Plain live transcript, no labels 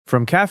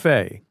From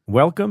Cafe,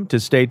 welcome to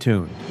Stay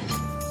Tuned.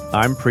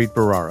 I'm Preet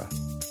Bharara.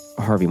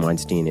 Harvey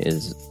Weinstein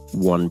is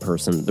one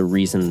person. The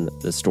reason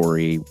the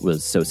story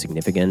was so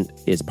significant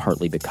is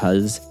partly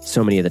because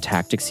so many of the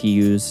tactics he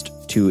used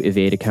to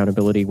evade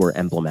accountability were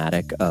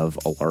emblematic of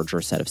a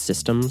larger set of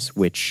systems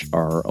which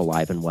are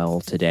alive and well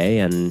today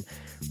and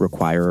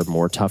require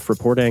more tough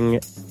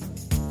reporting.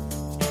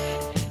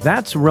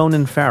 That's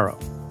Ronan Farrow.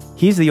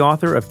 He's the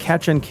author of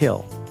Catch and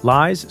Kill: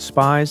 Lies,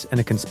 Spies, and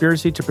a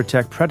Conspiracy to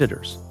Protect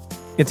Predators.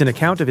 It's an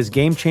account of his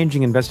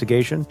game-changing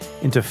investigation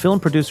into film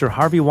producer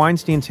Harvey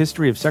Weinstein's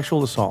history of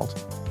sexual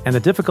assault and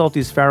the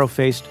difficulties Farrow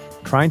faced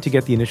trying to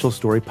get the initial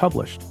story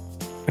published.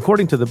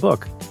 According to the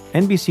book,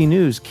 NBC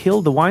News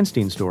killed the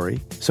Weinstein story,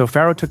 so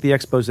Farrow took the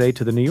expose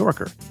to The New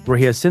Yorker, where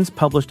he has since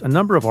published a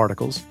number of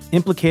articles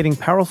implicating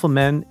powerful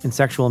men in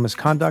sexual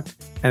misconduct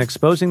and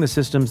exposing the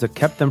systems that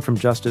kept them from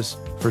justice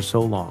for so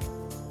long.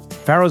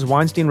 Farrow's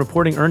Weinstein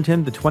reporting earned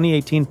him the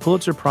 2018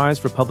 Pulitzer Prize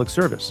for Public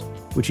Service,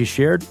 which he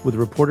shared with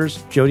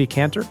reporters Jodi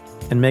Kantor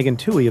and Megan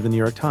Twohey of The New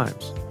York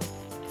Times.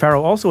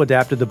 Farrow also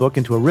adapted the book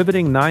into a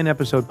riveting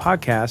 9-episode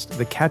podcast,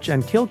 the Catch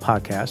and Kill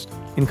podcast,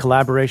 in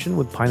collaboration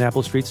with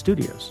Pineapple Street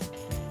Studios.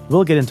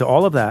 We'll get into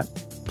all of that,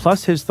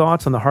 plus his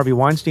thoughts on the Harvey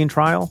Weinstein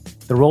trial,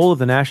 the role of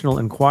the National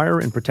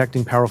Enquirer in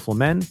protecting powerful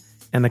men,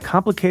 and the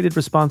complicated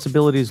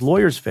responsibilities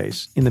lawyers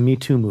face in the Me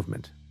Too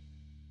movement.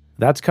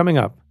 That's coming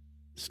up.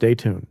 Stay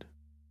tuned.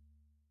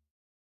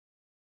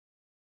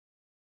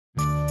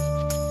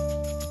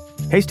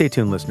 Hey, Stay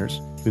Tuned listeners.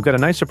 We've got a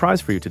nice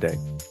surprise for you today.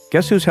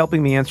 Guess who's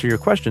helping me answer your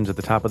questions at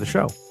the top of the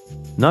show?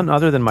 None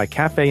other than my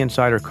Cafe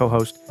Insider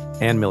co-host,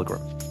 Ann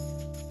Milgram.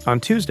 On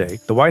Tuesday,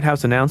 the White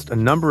House announced a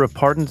number of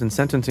pardons and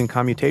sentencing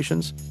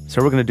commutations,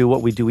 so we're going to do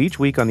what we do each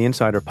week on the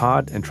Insider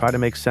Pod and try to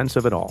make sense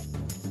of it all.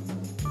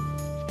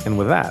 And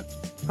with that,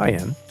 hi,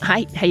 Ann.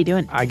 Hi, how you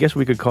doing? I guess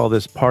we could call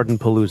this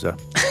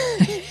Pardonpalooza.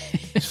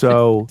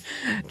 So,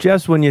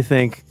 just when you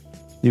think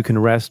you can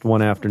rest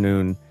one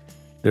afternoon,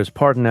 there's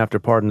pardon after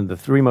pardon. The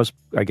three most,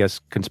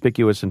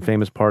 conspicuous and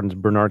famous pardons: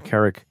 Bernard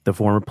Kerik, the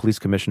former police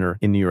commissioner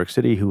in New York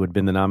City, who had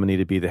been the nominee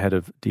to be the head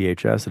of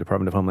DHS, the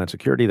Department of Homeland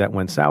Security. That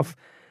went south.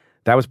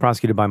 That was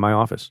prosecuted by my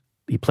office.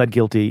 He pled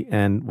guilty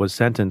and was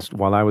sentenced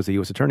while I was the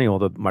U.S. attorney,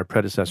 although my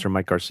predecessor,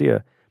 Mike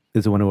Garcia,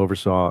 is the one who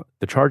oversaw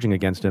the charging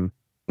against him.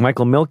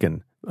 Michael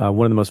Milken,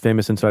 one of the most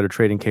famous insider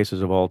trading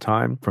cases of all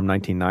time from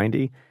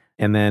 1990.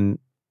 And then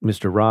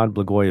Mr. Rod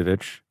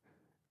Blagojevich,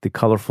 the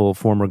colorful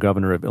former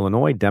governor of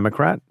Illinois,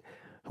 Democrat,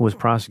 who was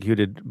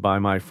prosecuted by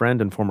my friend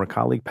and former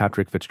colleague,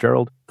 Patrick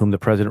Fitzgerald, whom the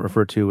president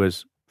referred to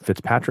as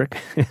Fitzpatrick.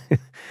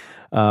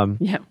 On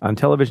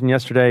television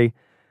yesterday,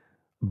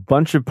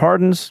 bunch of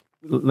pardons.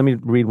 Let me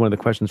read one of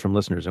the questions from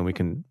listeners and we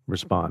can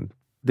respond.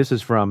 This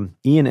is from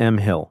Ian M.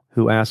 Hill,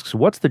 who asks,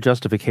 what's the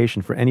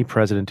justification for any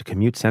president to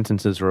commute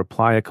sentences or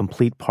apply a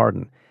complete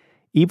pardon?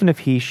 Even if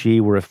he, she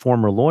were a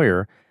former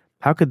lawyer,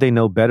 how could they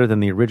know better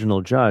than the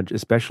original judge,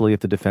 especially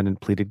if the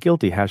defendant pleaded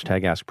guilty?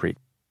 #AskPreet.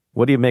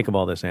 What do you make of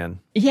all this,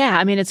 Ann? Yeah,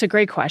 I mean, it's a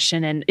great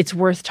question, and it's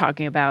worth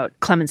talking about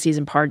clemencies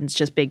and pardons,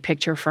 just big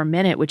picture for a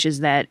minute, which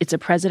is that it's a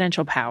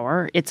presidential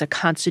power. It's a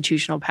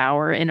constitutional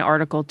power in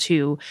Article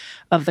 2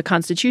 of the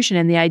Constitution,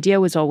 and the idea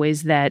was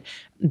always that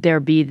there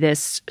be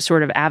this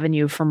sort of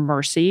avenue for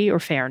mercy or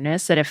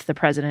fairness, that if the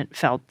president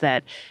felt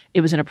that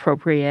it was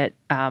inappropriate,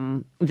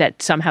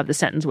 that somehow the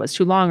sentence was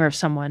too long, or if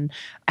someone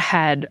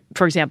had,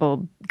 for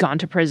example, gone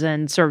to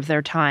prison, served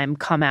their time,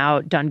 come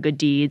out, done good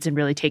deeds, and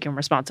really taken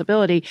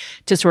responsibility,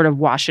 to sort of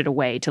wash it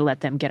away, to let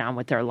them get on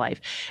with their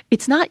life.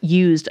 It's not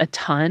used a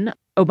ton.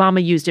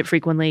 Obama used it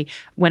frequently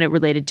when it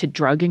related to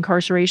drug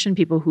incarceration,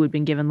 people who had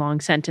been given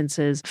long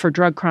sentences for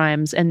drug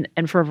crimes and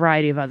for a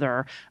variety of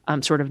other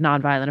sort of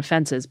nonviolent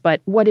offenses.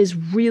 But what is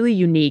really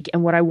unique,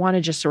 and what I want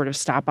to just sort of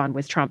stop on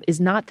with Trump, is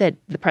not that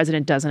the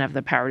president doesn't have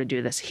the power to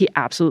do this. He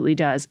absolutely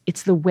does.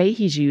 It's the way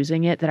he's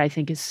using it that I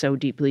think is so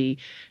deeply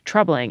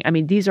troubling. I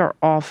mean, these are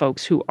all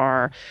folks who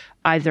are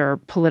either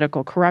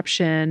political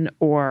corruption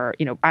or,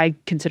 I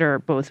consider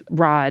both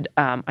Rod,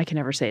 I can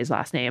never say his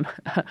last name,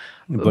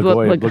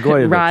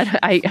 Blagojevich.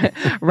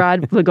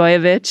 Rod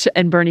Blagojevich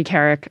and Bernie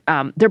Kerik,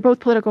 they're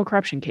both political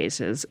corruption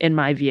cases, in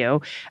my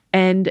view.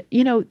 And,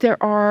 there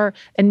are,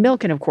 and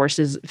Milken, of course,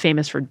 is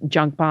famous for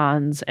junk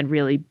bonds and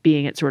really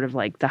being at sort of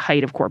like the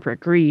height of corporate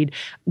greed.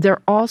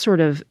 They're all sort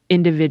of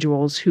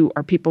individuals who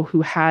are people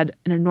who had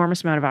an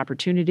enormous amount of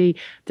opportunity.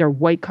 They're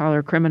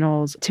white-collar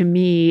criminals. To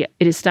me,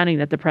 it is stunning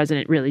that the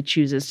president really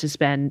chooses to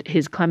spend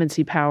his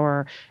clemency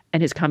power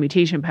and his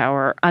commutation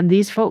power on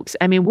these folks.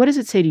 I mean, what does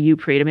it say to you,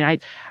 Preet? I mean,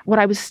 what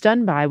I was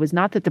stunned by was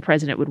not that the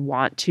president would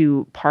want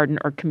to pardon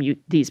or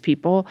commute these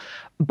people,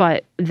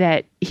 but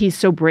that he's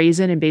so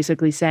brazen in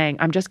basically saying,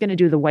 I'm just going to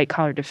do the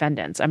white-collar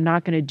defendants. I'm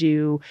not going to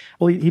do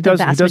he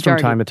does from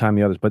time to time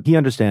the others, but he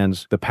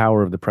understands the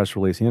power of the press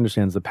release. He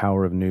understands the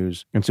power of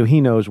news. And so he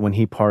knows when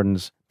he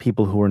pardons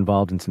people who were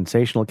involved in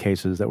sensational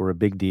cases that were a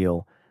big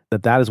deal,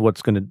 that is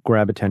what's going to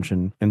grab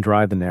attention and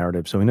drive the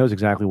narrative. So he knows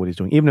exactly what he's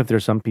doing, even if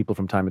there's some people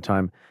from time to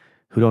time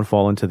who don't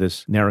fall into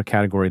this narrow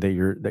category that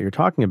you're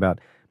talking about.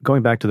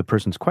 going back to the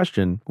person's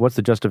question, what's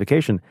the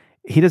justification?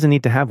 He doesn't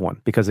need to have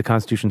one because the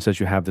Constitution says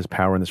you have this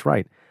power and this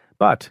right.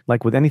 But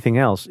like with anything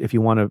else, if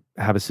you want to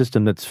have a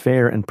system that's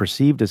fair and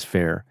perceived as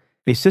fair,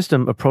 a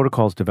system of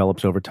protocols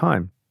develops over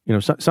time.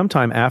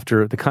 Sometime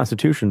after the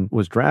Constitution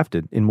was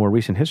drafted in more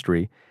recent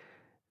history,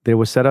 there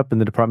was set up in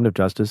the Department of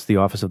Justice the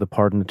Office of the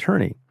Pardon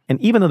Attorney.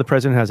 And even though the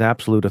president has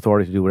absolute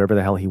authority to do whatever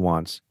the hell he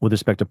wants with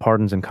respect to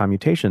pardons and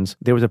commutations,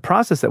 there was a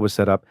process that was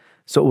set up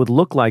so it would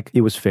look like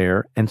it was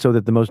fair and so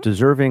that the most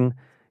deserving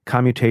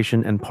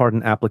commutation and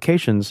pardon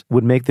applications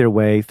would make their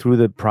way through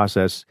the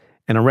process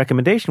and a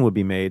recommendation would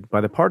be made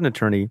by the pardon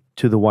attorney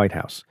to the White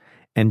House.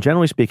 And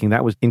generally speaking,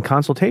 that was in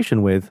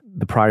consultation with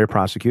the prior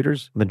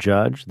prosecutors, the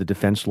judge, the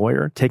defense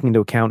lawyer, taking into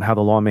account how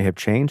the law may have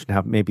changed and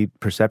how maybe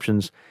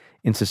perceptions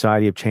in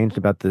society have changed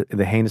about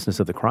the heinousness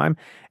of the crime,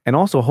 and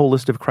also a whole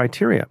list of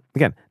criteria.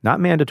 Again, not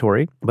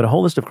mandatory, but a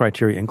whole list of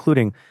criteria,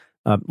 including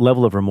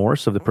level of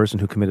remorse of the person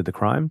who committed the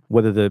crime,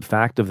 whether the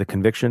fact of the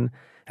conviction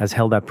has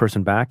held that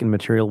person back in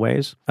material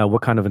ways,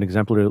 what kind of an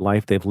exemplary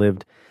life they've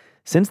lived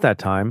since that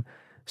time,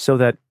 so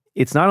that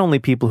it's not only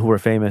people who are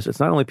famous,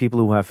 it's not only people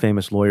who have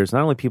famous lawyers,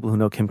 not only people who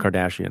know Kim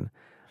Kardashian,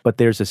 but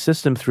there's a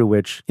system through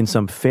which, in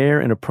some fair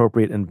and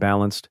appropriate and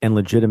balanced and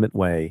legitimate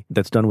way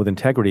that's done with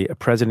integrity, a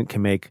president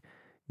can make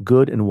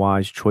good and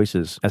wise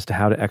choices as to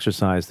how to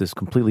exercise this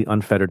completely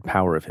unfettered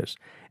power of his.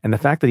 And the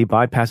fact that he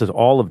bypasses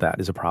all of that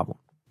is a problem.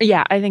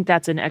 Yeah, I think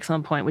that's an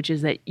excellent point, which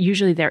is that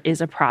usually there is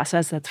a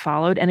process that's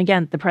followed. And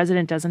again, the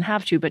president doesn't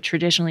have to, but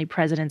traditionally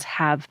presidents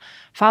have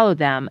followed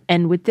them.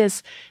 And with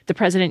this, the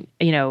president,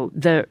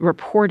 the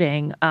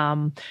reporting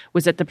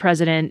was that the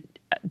president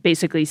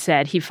basically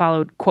said he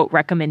followed, quote,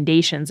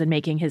 recommendations in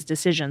making his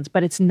decisions,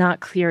 but it's not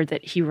clear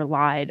that he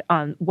relied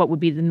on what would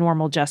be the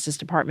normal Justice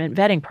Department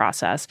vetting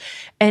process.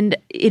 And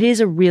it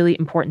is a really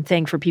important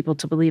thing for people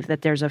to believe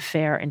that there's a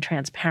fair and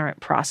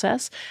transparent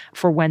process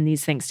for when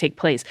these things take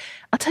place.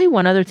 I'll tell you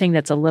one other thing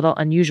that's a little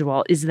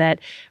unusual is that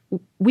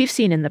we've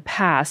seen in the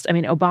past,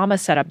 Obama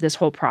set up this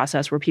whole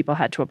process where people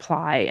had to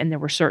apply and there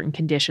were certain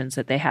conditions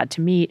that they had to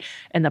meet,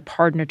 and the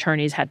pardon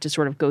attorneys had to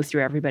sort of go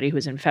through everybody who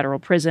was in federal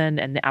prison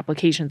and the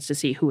applications to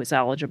see who was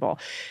eligible.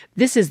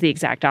 This is the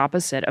exact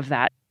opposite of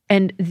that.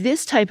 And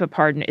this type of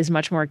pardon is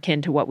much more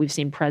akin to what we've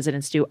seen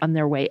presidents do on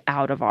their way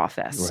out of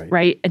office,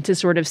 right? And to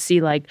sort of see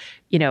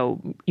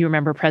you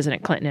remember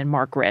President Clinton and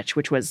Mark Rich,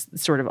 which was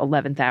sort of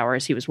 11th hour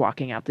as he was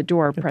walking out the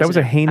door. That was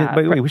a heinous,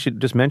 by the way, we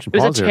should just mention.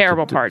 It was a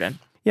terrible pardon.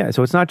 Yeah,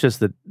 so it's not just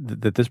that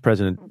this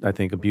president, I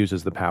think,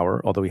 abuses the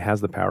power, although he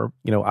has the power.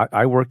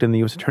 I worked in the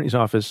U.S. Attorney's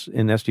Office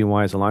in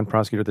SDNY as a line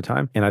prosecutor at the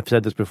time, and I've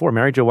said this before.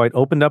 Mary Jo White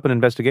opened up an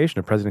investigation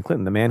of President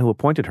Clinton, the man who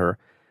appointed her,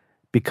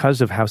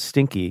 because of how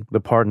stinky the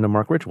pardon of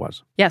Mark Rich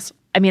was. Yes.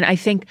 I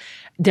think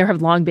there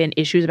have long been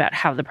issues about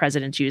how the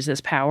presidents use this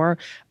power.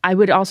 I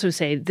would also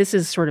say this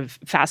is sort of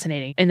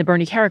fascinating. In the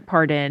Bernie Kerik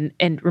pardon,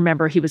 and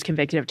remember, he was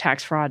convicted of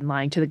tax fraud and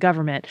lying to the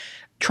government,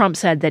 Trump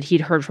said that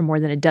he'd heard from more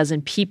than a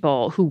dozen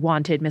people who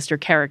wanted Mr.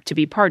 Kerik to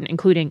be pardoned,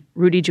 incling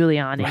Rudy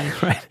Giuliani,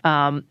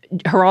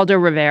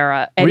 Geraldo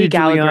Rivera, Eddie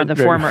Gallagher,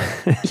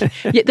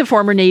 the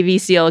former Navy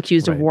SEAL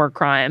accused of war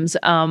crimes.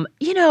 And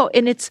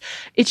it's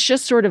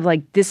just sort of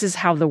like, this is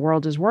how the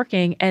world is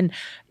working. And,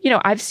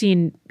 I've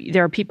seen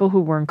there are people who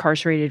were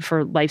incarcerated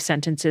for life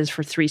sentences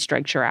for 3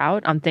 strikes you're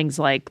out on things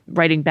like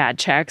writing bad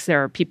checks.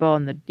 There are people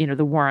in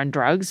the war on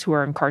drugs who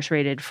are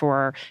incarcerated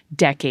for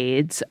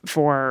decades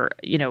for,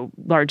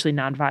 largely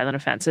nonviolent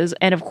offenses.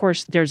 And of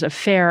course, there's a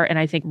fair and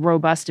I think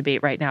robust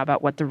debate right now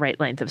about what the right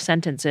length of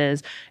sentence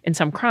is in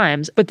some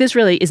crimes. But this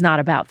really is not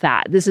about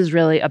that. This is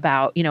really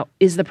about,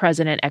 is the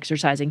president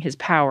exercising his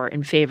power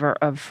in favor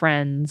of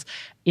friends?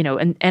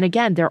 And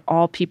again, they're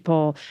all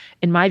people,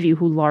 in my view,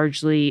 who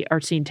largely are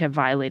seen to have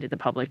violated the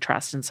public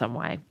trust in some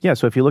way. Yeah,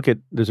 so if you look at,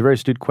 there's a very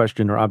astute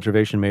question or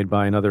observation made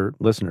by another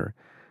listener,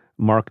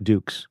 Mark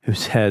Dukes, who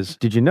says,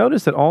 did you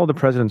notice that all of the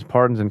president's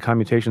pardons and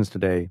commutations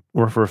today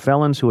were for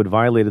felons who had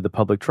violated the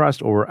public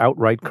trust or were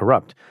outright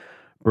corrupt?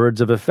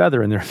 Birds of a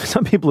feather. And there are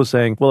some people who are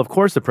saying, well, of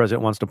course the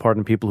president wants to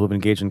pardon people who have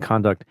engaged in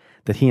conduct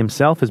that he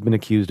himself has been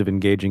accused of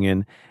engaging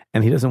in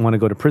and he doesn't want to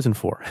go to prison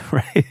for,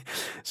 right?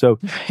 So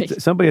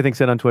somebody I think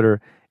said on Twitter,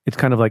 it's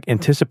kind of like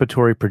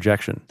anticipatory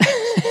projection.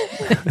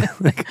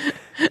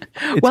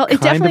 Well,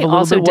 it definitely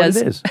also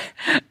does.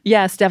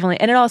 Yes, definitely.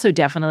 And it also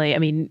definitely,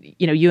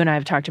 you and I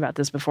have talked about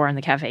this before on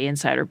the Cafe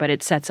Insider, but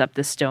it sets up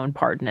the Stone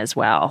pardon as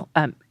well.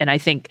 And I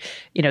think,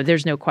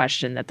 there's no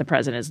question that the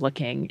president is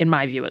looking, in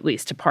my view at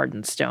least, to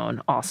pardon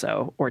Stone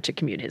also or to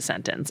commute his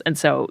sentence. And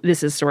so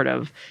this is sort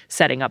of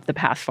setting up the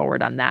path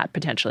forward on that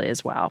potentially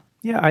as well.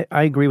 Yeah,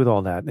 I agree with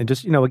all that. And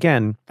just,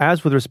 again,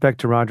 as with respect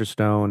to Roger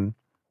Stone,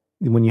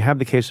 when you have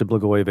the case of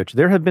Blagojevich,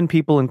 there have been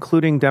people,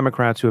 including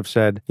Democrats, who have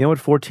said,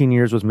 14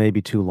 years was maybe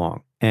too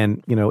long.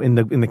 And, in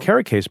the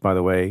Kerik case, by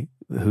the way,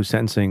 whose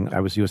sentencing I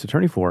was U.S.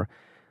 attorney for,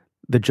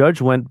 the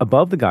judge went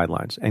above the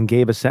guidelines and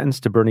gave a sentence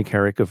to Bernie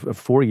Kerik of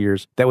 4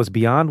 years that was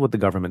beyond what the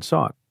government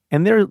sought.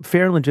 And there are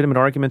fair and legitimate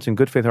arguments and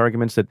good faith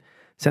arguments that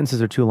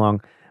sentences are too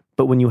long.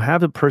 But when you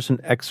have a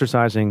person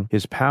exercising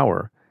his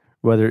power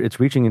whether it's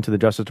reaching into the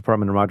Justice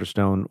Department and Roger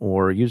Stone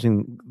or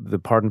using the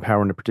pardon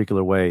power in a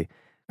particular way,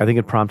 I think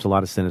it prompts a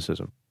lot of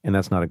cynicism, and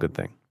that's not a good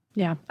thing.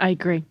 Yeah, I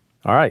agree.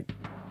 All right.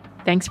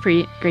 Thanks,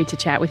 Preet. Great to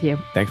chat with you.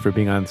 Thanks for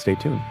being on. Stay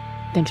tuned.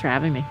 Thanks for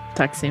having me.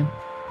 Talk soon.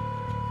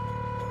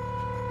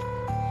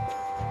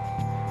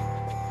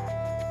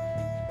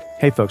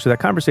 Hey, folks, so that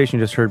conversation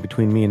you just heard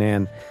between me and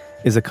Ann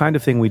is the kind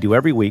of thing we do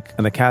every week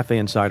on the Cafe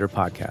Insider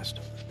podcast.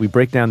 We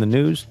break down the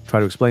news, try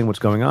to explain what's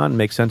going on,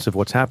 make sense of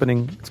what's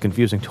happening. It's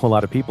confusing to a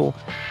lot of people.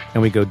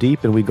 And we go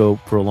deep and we go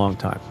for a long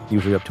time,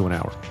 usually up to an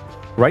hour.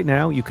 Right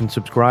now, you can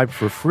subscribe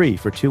for free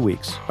for 2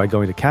 weeks by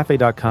going to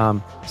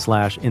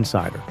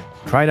cafe.com/insider.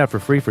 Try it out for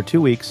free for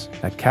 2 weeks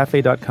at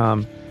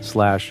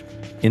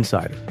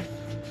cafe.com/insider.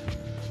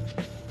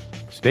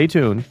 Stay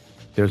tuned.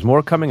 There's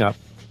more coming up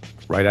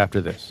right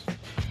after this.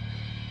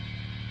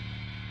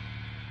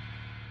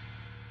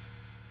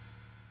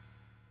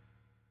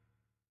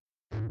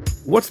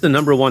 What's the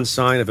number one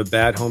sign of a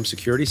bad home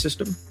security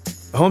system?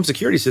 A home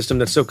security system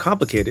that's so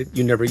complicated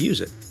you never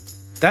use it.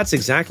 That's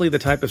exactly the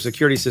type of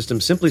security system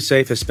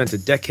SimpliSafe has spent a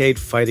decade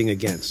fighting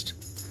against.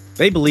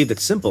 They believe that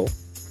simple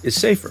is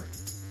safer.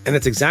 And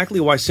that's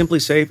exactly why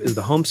SimpliSafe is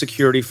the home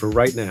security for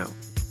right now,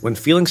 when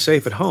feeling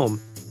safe at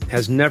home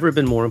has never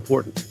been more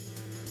important.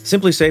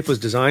 SimpliSafe was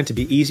designed to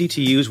be easy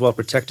to use while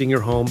protecting your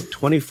home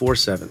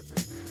 24/7.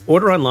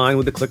 Order online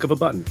with the click of a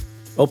button.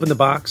 Open the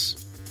box,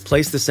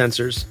 place the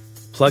sensors,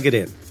 plug it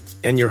in,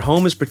 and your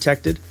home is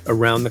protected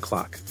around the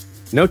clock.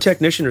 No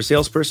technician or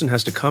salesperson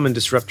has to come and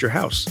disrupt your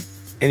house,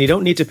 and you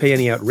don't need to pay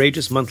any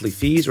outrageous monthly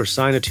fees or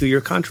sign a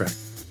 2-year contract.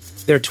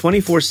 Their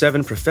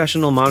 24/7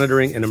 professional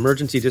monitoring and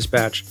emergency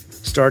dispatch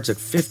starts at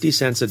 50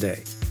 cents a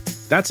day.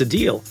 That's a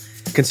deal,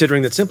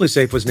 considering that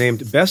SimpliSafe was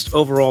named Best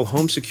Overall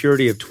Home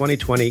Security of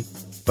 2020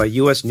 by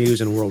U.S.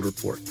 News & World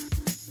Report.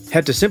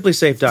 Head to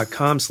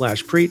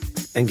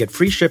simplisafe.com/preet and get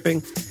free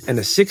shipping and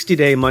a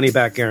 60-day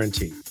money-back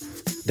guarantee.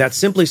 That's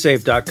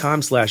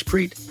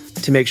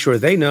simplisafe.com/preet to make sure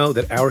they know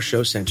that our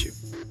show sent you.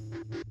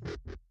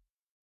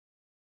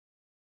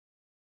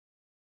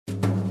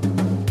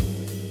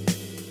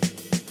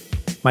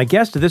 My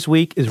guest this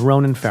week is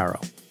Ronan Farrow.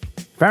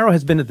 Farrow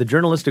has been at the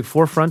journalistic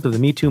forefront of the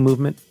Me Too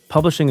movement,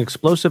 publishing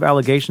explosive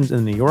allegations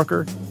in The New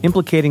Yorker,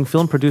 implicating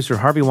film producer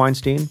Harvey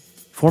Weinstein,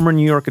 former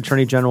New York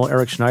Attorney General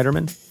Eric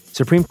Schneiderman,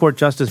 Supreme Court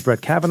Justice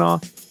Brett Kavanaugh,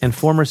 and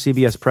former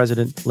CBS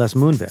President Les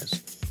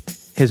Moonves.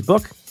 His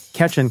book,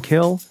 Catch and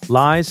Kill,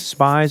 Lies,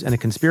 Spies, and a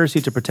Conspiracy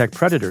to Protect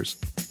Predators,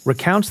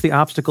 recounts the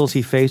obstacles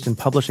he faced in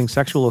publishing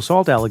sexual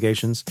assault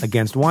allegations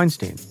against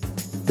Weinstein.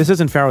 This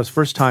isn't Farrow's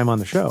first time on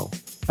the show.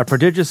 A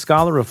prodigious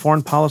scholar of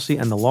foreign policy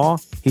and the law,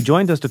 he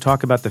joined us to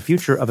talk about the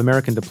future of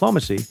American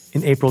diplomacy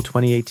in April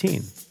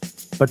 2018.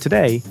 But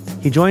today,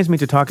 he joins me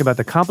to talk about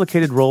the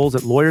complicated roles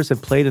that lawyers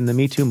have played in the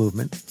Me Too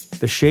movement,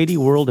 the shady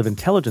world of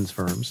intelligence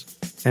firms,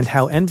 and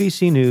how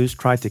NBC News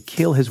tried to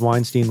kill his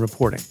Weinstein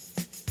reporting.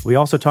 We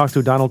also talk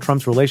through Donald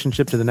Trump's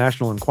relationship to the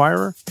National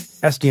Enquirer,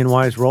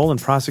 SDNY's role in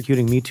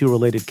prosecuting Me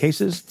Too-related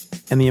cases,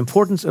 and the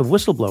importance of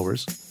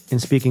whistleblowers in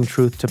speaking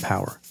truth to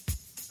power.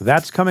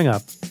 That's coming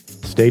up.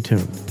 Stay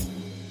tuned.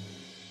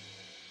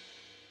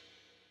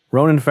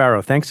 Ronan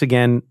Farrow, thanks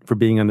again for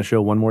being on the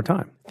show one more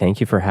time.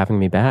 Thank you for having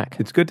me back.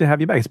 It's good to have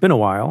you back. It's been a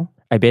while.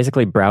 I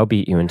basically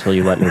browbeat you until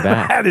you let me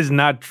back. That is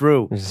not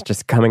true. I was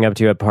just coming up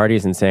to you at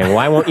parties and saying,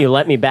 why won't you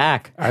let me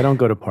back? I don't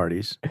go to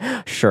parties.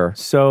 Sure.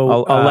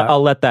 So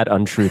I'll let that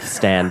untruth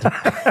stand.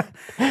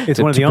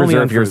 It's one of the only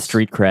untruths. Your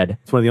street cred.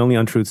 It's one of the only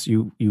untruths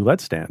you let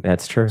stand.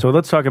 That's true. So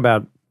let's talk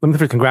about, let me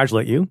first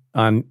congratulate you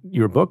on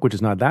your book, which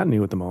is not that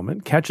new at the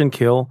moment, Catch and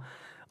Kill,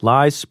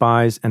 Lies,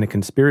 Spies, and a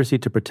Conspiracy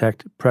to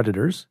Protect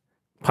Predators.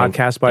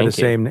 Podcast by the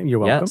same name. You're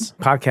welcome. Yes.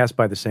 Podcast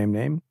by the same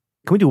name.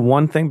 Can we do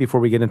one thing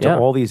before we get into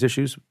all these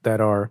issues that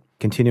are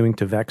continuing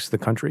to vex the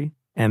country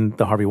and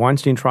the Harvey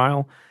Weinstein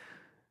trial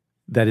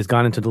that has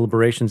gone into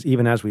deliberations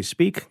even as we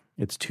speak?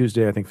 It's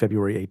Tuesday, I think,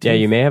 February 18th. Yeah,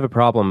 you may have a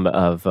problem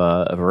of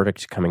a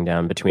verdict coming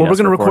down between us. Well,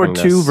 we're going to record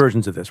two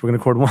versions of this. We're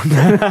going to record one,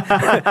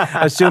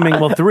 assuming,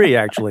 well, three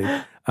actually.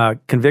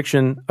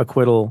 Conviction,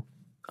 acquittal,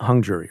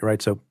 hung jury,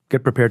 right? So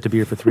get prepared to be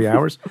here for 3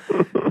 hours.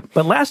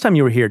 But last time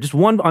you were here, just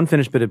one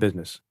unfinished bit of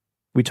business.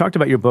 We talked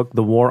about your book,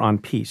 The War on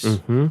Peace.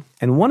 Mm-hmm.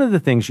 And one of the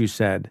things you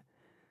said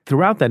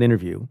throughout that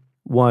interview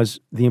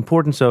was the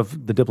importance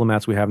of the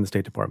diplomats we have in the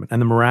State Department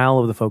and the morale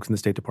of the folks in the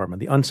State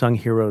Department, the unsung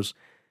heroes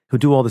who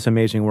do all this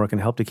amazing work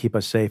and help to keep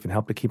us safe and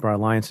help to keep our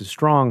alliances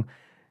strong.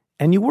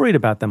 And you worried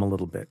about them a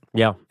little bit.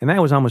 Yeah. And that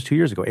was almost 2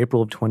 years ago,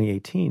 April of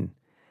 2018.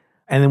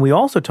 And then we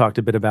also talked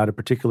a bit about a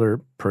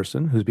particular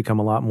person who's become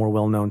a lot more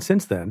well-known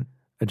since then,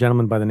 a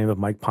gentleman by the name of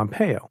Mike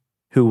Pompeo,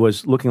 who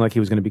was looking like he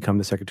was going to become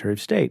the Secretary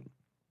of State.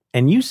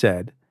 And you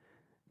said,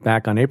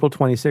 back on April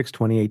 26,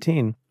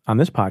 2018, on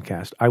this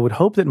podcast, I would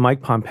hope that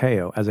Mike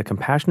Pompeo, as a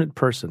compassionate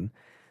person,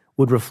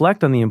 would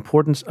reflect on the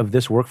importance of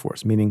this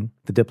workforce, meaning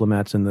the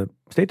diplomats in the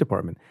State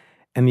Department,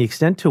 and the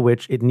extent to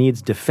which it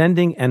needs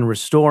defending and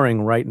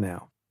restoring right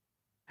now.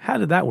 How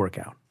did that work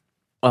out?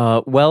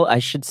 Well, I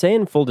should say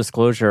in full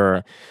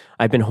disclosure,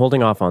 I've been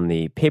holding off on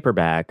the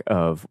paperback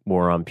of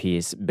War on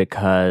Peace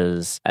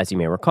because, as you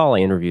may recall, I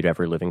interviewed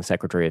every living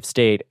Secretary of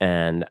State,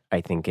 and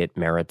I think it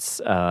merits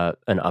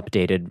an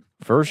updated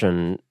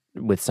version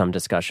with some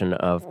discussion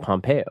of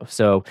Pompeo.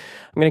 So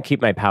I'm going to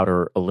keep my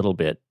powder a little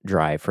bit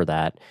dry for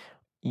that.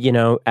 You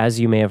know, as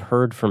you may have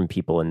heard from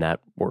people in that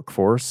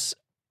workforce,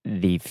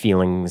 the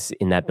feelings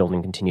in that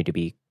building continue to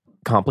be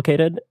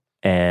complicated.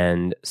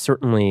 And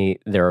certainly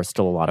there are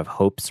still a lot of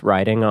hopes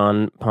riding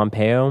on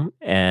Pompeo.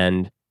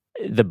 And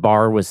the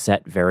bar was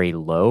set very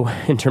low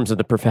in terms of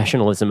the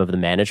professionalism of the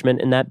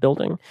management in that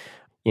building.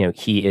 You know,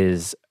 he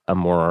is a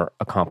more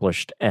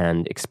accomplished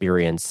and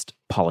experienced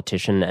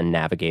politician and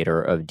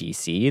navigator of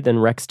DC than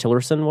Rex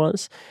Tillerson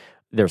was.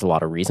 There's a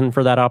lot of reason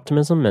for that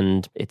optimism,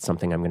 and it's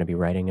something I'm going to be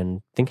writing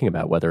and thinking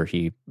about whether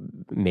he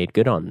made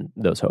good on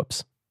those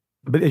hopes.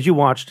 But as you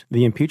watched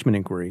the impeachment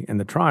inquiry and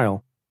the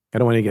trial, I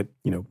don't want to get,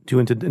 too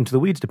into the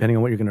weeds, depending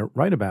on what you're going to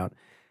write about.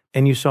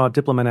 And you saw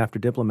diplomat after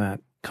diplomat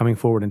coming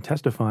forward and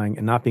testifying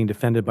and not being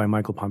defended by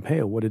Michael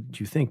Pompeo. What did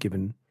you think,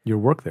 given your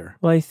work there?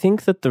 Well, I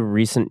think that the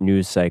recent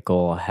news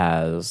cycle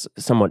has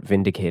somewhat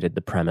vindicated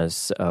the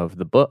premise of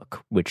the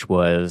book, which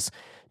was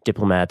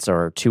diplomats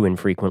are too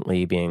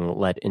infrequently being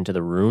let into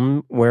the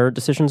room where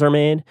decisions are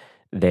made.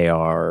 They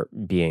are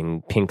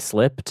being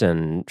pink-slipped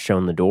and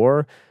shown the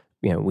door.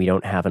 We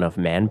don't have enough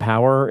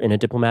manpower in a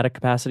diplomatic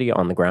capacity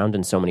on the ground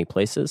in so many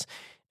places.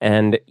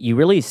 And you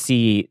really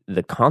see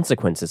the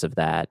consequences of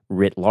that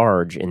writ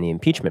large in the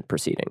impeachment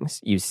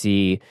proceedings. You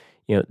see,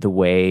 the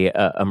way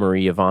a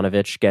Marie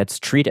Yovanovitch gets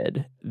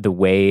treated, the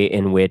way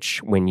in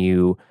which when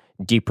you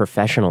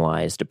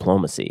deprofessionalize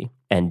diplomacy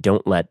and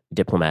don't let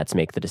diplomats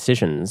make the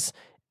decisions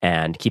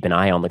and keep an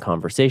eye on the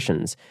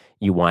conversations,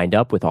 you wind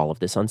up with all of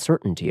this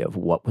uncertainty of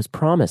what was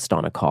promised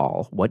on a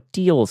call, what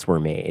deals were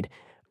made.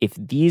 If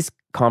these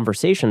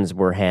conversations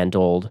were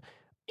handled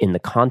in the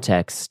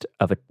context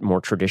of a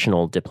more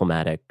traditional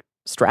diplomatic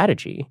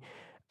strategy,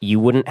 you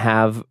wouldn't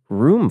have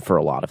room for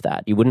a lot of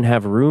that. You wouldn't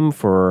have room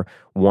for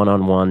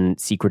one-on-one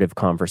secretive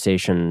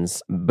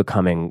conversations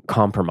becoming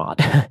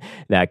compromat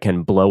that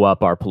can blow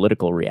up our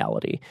political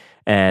reality.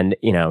 And,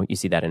 you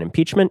see that in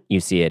impeachment. You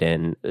see it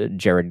in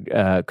Jared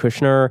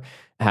Kushner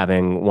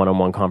having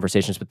one-on-one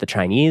conversations with the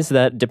Chinese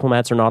that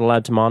diplomats are not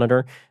allowed to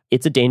monitor.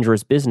 It's a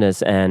dangerous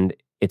business, and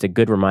it's a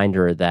good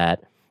reminder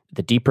that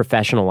the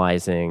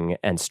deprofessionalizing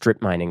and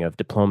strip mining of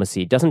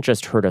diplomacy doesn't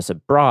just hurt us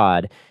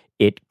abroad,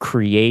 it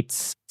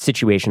creates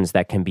situations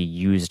that can be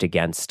used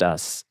against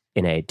us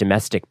in a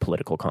domestic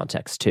political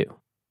context too.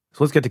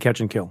 So let's get to Catch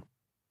and Kill.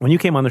 When you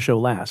came on the show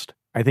last,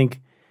 I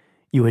think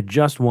you had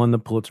just won the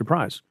Pulitzer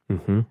Prize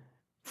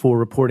for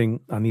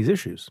reporting on these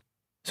issues.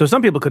 So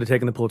some people could have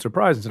taken the Pulitzer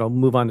Prize and said, I'll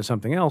move on to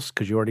something else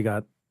because you already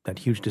got that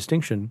huge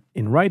distinction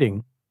in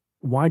writing.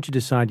 Why'd you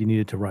decide you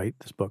needed to write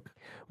this book?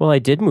 Well, I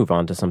did move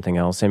on to something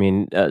else. I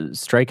mean,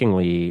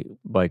 strikingly,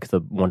 like the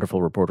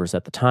wonderful reporters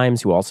at the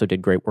Times, who also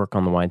did great work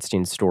on the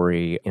Weinstein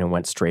story,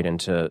 went straight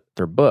into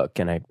their book.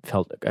 And I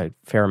felt a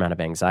fair amount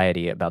of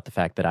anxiety about the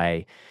fact that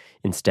I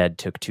instead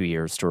took 2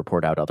 years to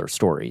report out other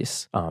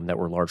stories that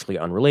were largely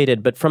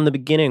unrelated. But from the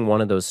beginning,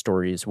 one of those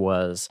stories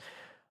was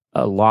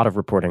a lot of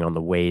reporting on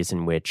the ways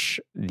in which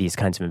these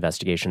kinds of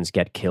investigations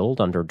get killed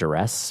under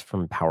duress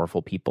from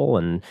powerful people.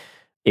 And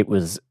it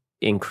was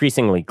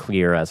increasingly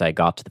clear as I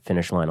got to the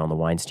finish line on the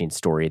Weinstein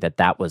story that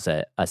that was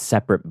a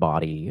separate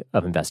body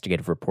of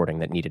investigative reporting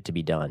that needed to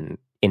be done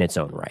in its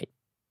own right.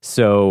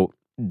 So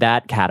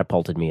that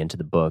catapulted me into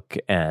the book,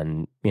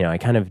 and I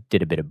kind of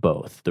did a bit of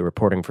both. The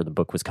reporting for the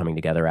book was coming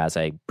together as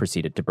I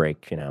proceeded to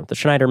break the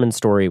Schneiderman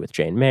story with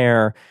Jane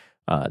Mayer,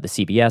 the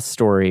CBS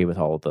story with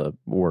all of the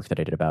work that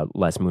I did about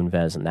Les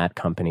Moonves and that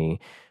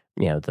company,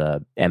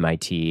 the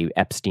MIT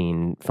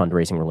Epstein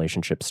fundraising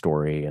relationship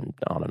story, and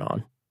on and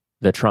on.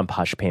 The Trump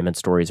hush payment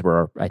stories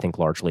were, I think,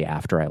 largely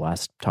after I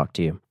last talked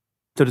to you.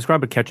 So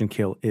describe what Catch and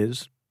Kill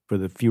is for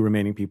the few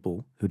remaining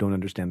people who don't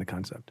understand the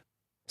concept.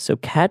 So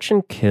catch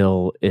and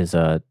kill is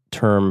a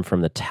term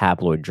from the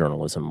tabloid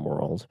journalism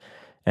world,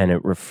 and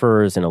it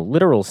refers in a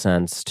literal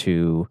sense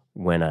to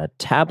when a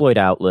tabloid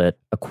outlet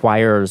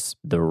acquires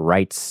the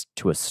rights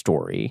to a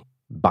story,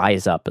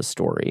 buys up a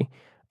story,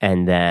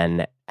 and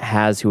then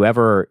has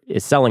whoever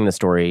is selling the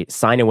story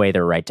sign away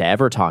their right to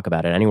ever talk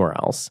about it anywhere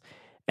else.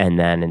 And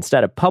then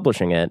instead of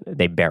publishing it,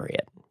 they bury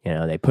it.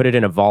 They put it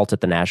in a vault at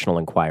the National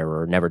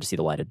Enquirer, never to see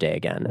the light of day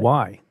again.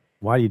 Why?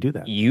 Why do you do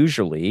that?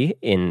 Usually,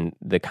 in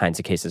the kinds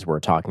of cases we're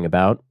talking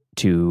about,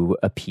 to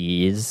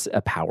appease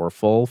a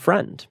powerful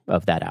friend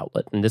of that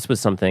outlet. And this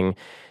was something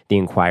the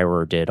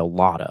Enquirer did a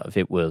lot of.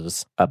 It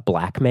was a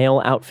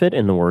blackmail outfit,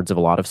 in the words of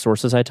a lot of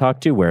sources I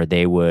talked to, where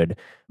they would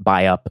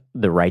buy up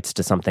the rights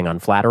to something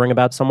unflattering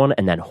about someone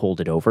and then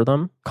hold it over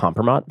them,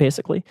 compromat,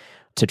 basically,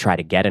 to try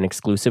to get an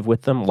exclusive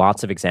with them.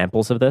 Lots of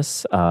examples of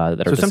this.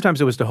 So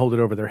sometimes it was to hold it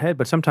over their head,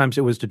 but sometimes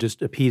it was to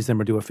just appease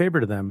them or do a favor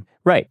to them.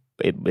 Right.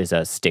 It was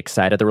a stick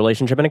side of the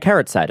relationship and a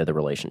carrot side of the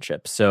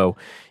relationship. So,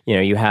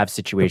 you have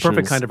situations... The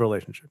perfect kind of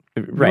relationship.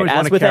 Right.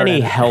 As with any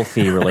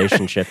healthy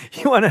relationship.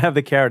 You want to have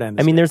the carrot end.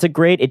 I mean, there's a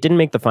great... it didn't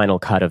make the final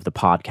cut of the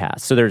podcast.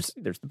 So there's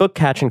the book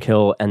Catch and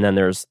Kill, and then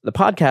there's the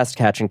podcast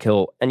Catch and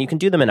Kill, and you can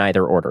do them in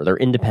either order. They're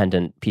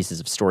independent pieces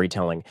of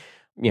storytelling.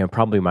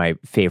 Probably my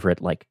favorite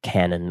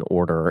canon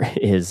order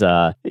is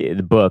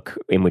the book,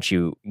 in which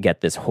you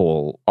get this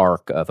whole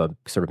arc of a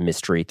sort of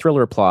mystery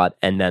thriller plot,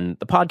 and then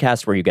the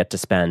podcast where you get to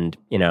spend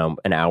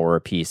an hour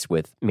a piece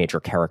with major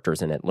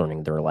characters in it,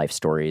 learning their life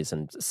stories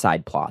and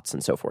side plots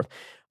and so forth.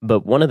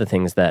 But one of the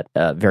things that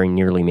very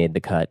nearly made the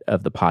cut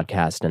of the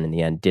podcast, and in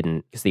the end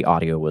didn't, because the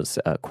audio was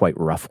quite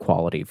rough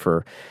quality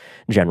for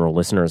general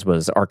listeners,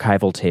 was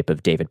archival tape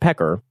of David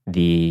Pecker,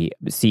 the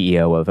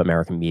CEO of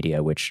American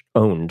Media, which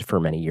owned for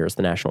many years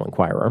the National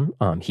Enquirer.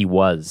 He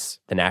was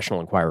the National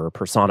Enquirer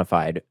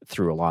personified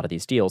through a lot of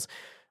these deals,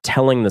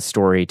 telling the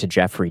story to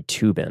Jeffrey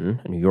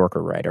Toobin, a New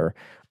Yorker writer,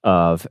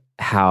 of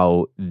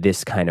how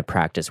this kind of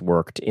practice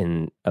worked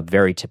in a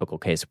very typical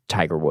case of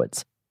Tiger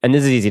Woods. And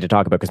this is easy to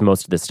talk about because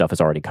most of this stuff has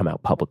already come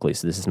out publicly,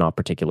 so this is not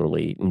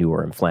particularly new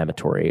or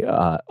inflammatory,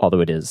 although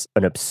it is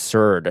an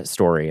absurd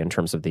story in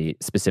terms of the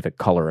specific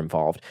color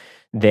involved.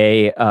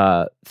 They,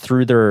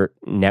 through their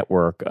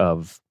network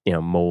of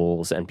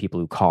moles and people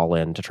who call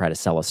in to try to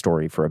sell a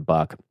story for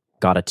 $1,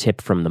 got a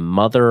tip from the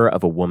mother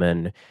of a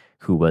woman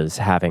who was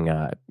having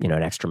an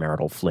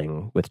extramarital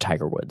fling with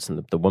Tiger Woods.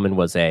 And the woman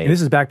was And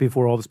this is back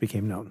before all this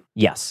became known.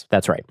 Yes,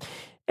 that's right.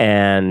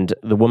 And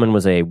the woman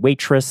was a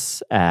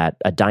waitress at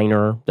a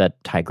diner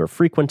that Tiger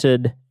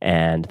frequented,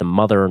 and the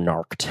mother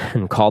narked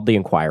and called the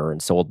Enquirer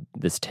and sold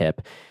this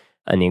tip.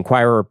 And the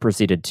Enquirer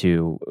proceeded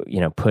to,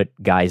 put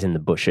guys in the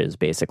bushes,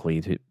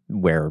 basically,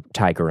 where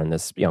Tiger and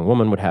this young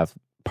woman would have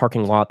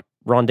parking lot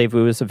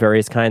rendezvous of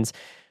various kinds.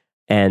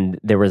 And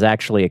there was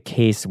actually a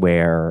case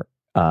where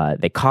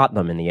they caught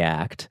them in the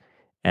act,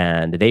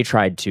 and they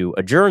tried to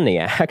adjourn the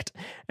act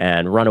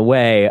and run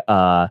away.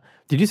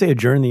 Did you say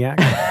adjourn the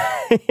act?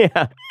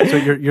 Yeah. So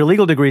your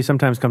legal degree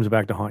sometimes comes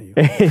back to haunt you.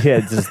 Yeah,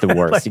 it's just the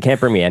worst. You can't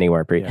bring me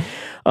anywhere, Bree.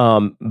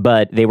 Yeah.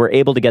 But they were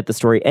able to get the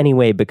story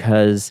anyway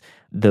because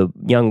the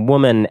young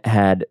woman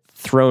had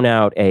thrown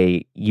out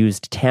a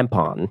used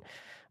tampon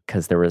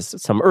because there was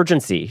some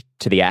urgency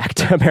to the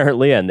act,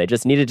 apparently, and they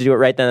just needed to do it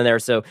right then and there.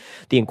 So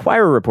the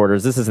Enquirer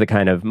reporters, this is the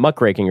kind of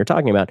muckraking you're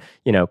talking about,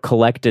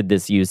 collected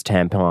this used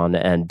tampon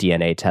and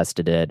DNA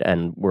tested it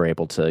and were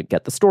able to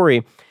get the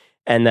story.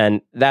 And then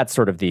that's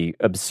sort of the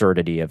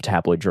absurdity of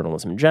tabloid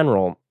journalism in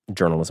general,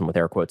 journalism with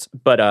air quotes.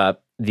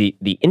 But the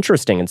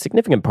interesting and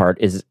significant part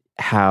is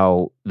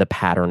how the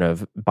pattern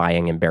of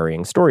buying and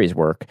burying stories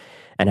work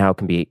and how it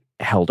can be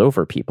held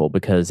over people.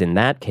 Because in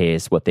that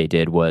case, what they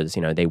did was,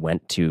 they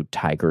went to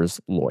Tiger's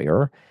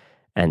lawyer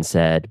and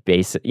said,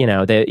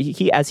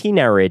 as he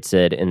narrates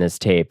it in this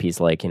tape, he's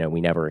like, we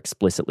never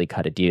explicitly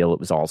cut a deal. It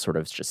was all sort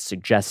of just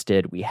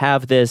suggested. We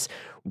have this.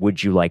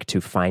 Would you like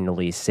to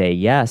finally say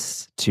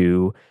yes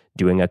to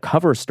doing a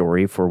cover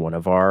story for one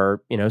of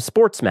our,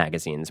 sports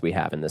magazines we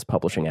have in this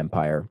publishing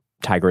empire?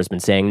 Tiger has been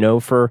saying no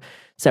for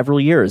several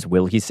years.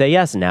 Will he say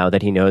yes now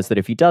that he knows that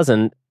if he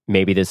doesn't,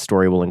 maybe this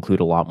story will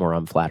include a lot more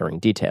unflattering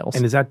details?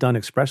 And is that done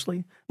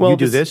expressly? Well, you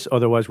do this,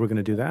 otherwise we're going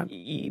to do that?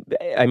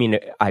 I mean,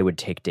 I would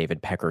take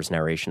David Pecker's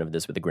narration of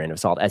this with a grain of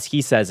salt. As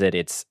he says it,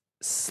 it's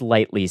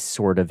slightly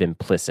sort of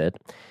implicit.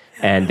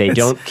 And they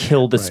don't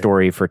kill the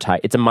story for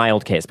Tiger. It's a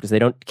mild case because they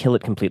don't kill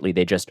it completely.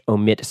 They just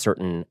omit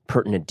certain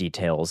pertinent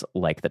details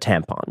like the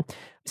tampon.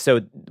 So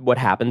what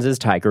happens is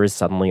Tiger is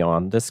suddenly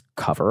on this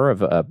cover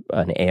of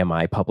an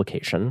AMI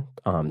publication,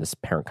 this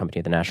parent company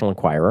of the National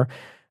Enquirer,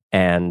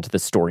 and the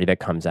story that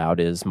comes out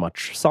is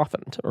much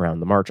softened around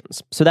the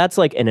margins. So that's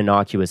like an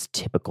innocuous,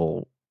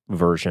 typical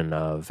version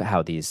of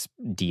how these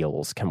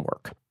deals can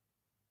work.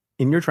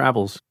 In your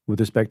travels with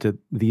respect to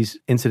these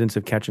incidents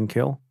of catch and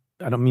kill,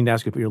 I don't mean to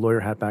ask you to put your lawyer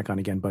hat back on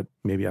again, but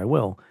maybe I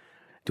will.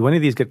 Do any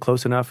of these get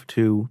close enough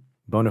to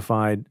bona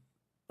fide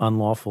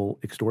unlawful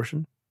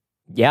extortion?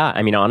 Yeah,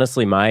 I mean,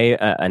 honestly, my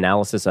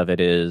analysis of it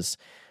is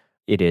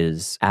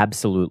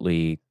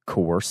absolutely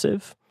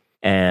coercive.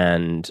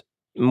 And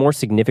more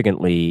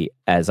significantly,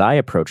 as I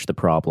approach the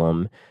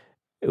problem,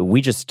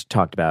 we just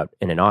talked about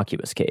an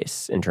innocuous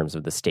case in terms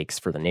of the stakes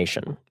for the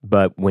nation.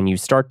 But when you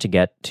start to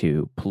get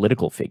to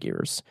political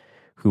figures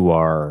who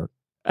are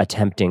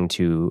attempting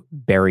to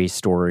bury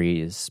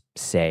stories,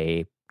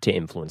 say, to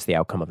influence the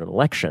outcome of an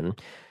election,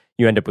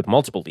 you end up with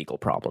multiple legal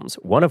problems,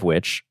 one of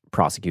which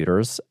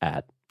prosecutors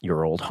at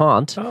your old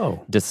haunt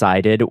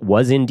decided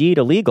was indeed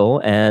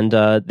illegal, and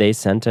they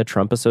sent a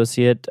Trump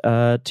associate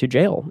to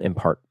jail, in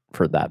part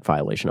for that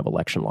violation of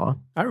election law.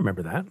 I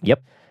remember that.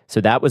 Yep.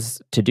 So that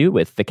was to do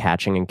with the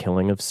catching and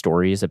killing of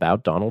stories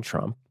about Donald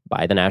Trump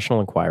by the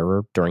National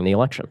Enquirer during the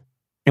election.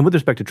 And with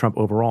respect to Trump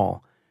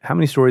overall, how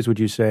many stories would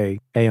you say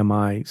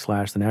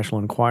AMI/the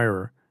National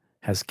Enquirer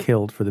has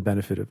killed for the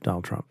benefit of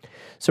Donald Trump?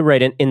 So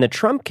right, in the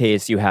Trump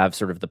case, you have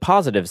sort of the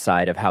positive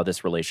side of how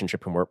this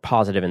relationship can work.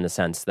 Positive in the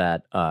sense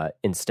that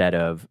instead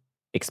of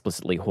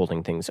explicitly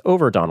holding things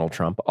over Donald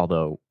Trump,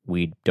 although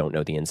we don't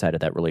know the inside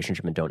of that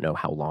relationship and don't know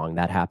how long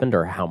that happened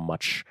or how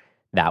much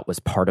that was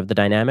part of the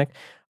dynamic,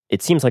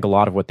 it seems like a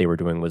lot of what they were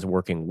doing was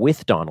working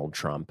with Donald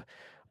Trump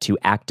to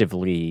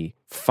actively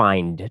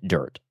find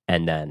dirt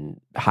and then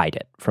hide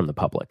it from the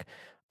public.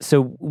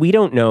 So we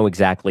don't know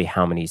exactly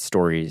how many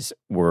stories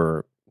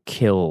were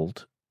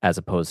killed as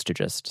opposed to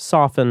just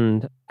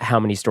softened, how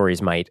many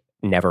stories might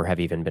never have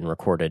even been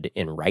recorded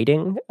in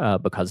writing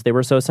because they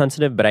were so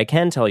sensitive. But I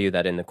can tell you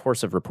that in the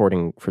course of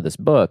reporting for this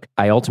book,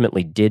 I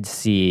ultimately did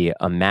see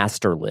a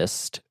master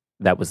list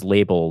that was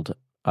labeled,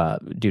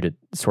 due to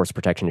source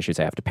protection issues,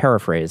 I have to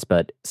paraphrase,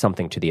 but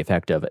something to the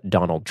effect of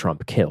Donald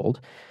Trump killed.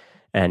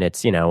 And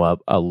it's,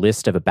 a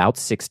list of about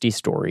 60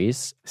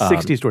 stories.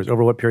 60 stories.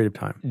 Over what period of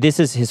time? This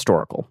is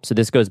historical. So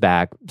this goes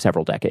back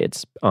several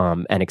decades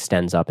and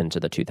extends up into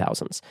the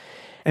 2000s.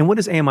 And what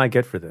does AMI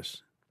get for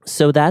this?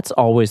 So that's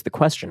always the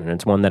question. And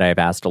it's one that I've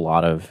asked a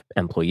lot of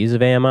employees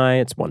of AMI.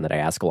 It's one that I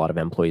ask a lot of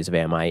employees of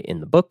AMI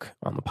in the book,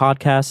 on the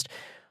podcast.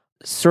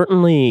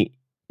 Certainly,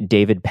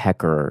 David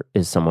Pecker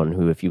is someone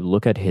who, if you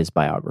look at his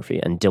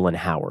biography, and Dylan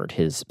Howard,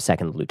 his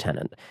second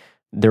lieutenant,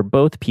 they're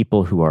both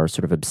people who are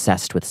sort of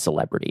obsessed with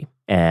celebrity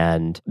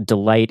and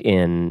delight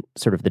in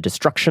sort of the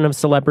destruction of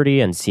celebrity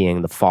and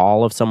seeing the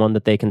fall of someone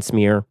that they can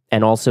smear,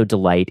 and also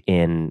delight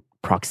in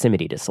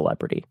proximity to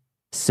celebrity.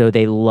 So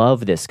they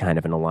love this kind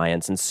of an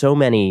alliance. And so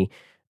many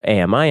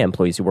AMI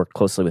employees who worked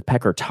closely with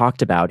Pecker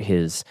talked about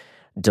his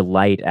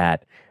delight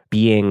at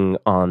being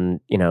on,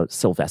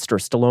 Sylvester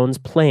Stallone's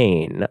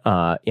plane,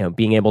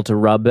 being able to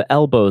rub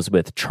elbows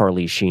with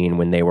Charlie Sheen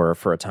when they were,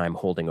 for a time,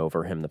 holding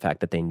over him the fact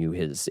that they knew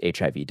his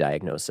HIV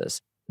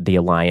diagnosis. The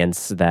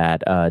alliance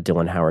that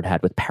Dylan Howard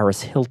had with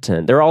Paris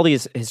Hilton. There are all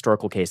these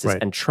historical cases,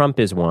 right. And Trump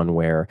is one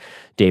where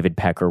David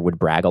Pecker would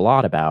brag a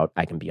lot about,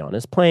 I can be on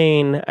his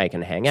plane, I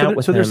can hang out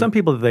with him. So there's some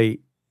people that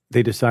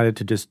they decided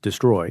to just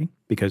destroy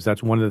because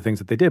that's one of the things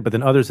that they did, but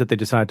then others that they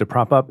decided to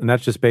prop up, and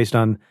that's just based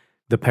on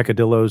the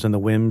peccadillos and the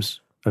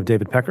whims of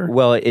David Pecker?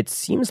 Well, it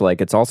seems like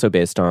it's also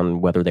based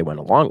on whether they went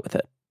along with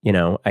it.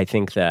 I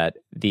think that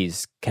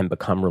these can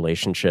become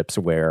relationships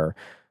where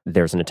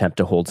there's an attempt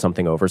to hold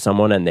something over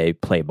someone and they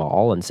play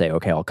ball and say,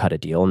 okay, I'll cut a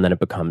deal. And then it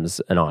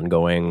becomes an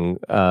ongoing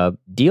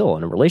deal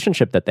and a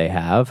relationship that they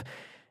have.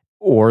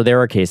 Or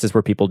there are cases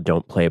where people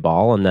don't play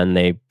ball and then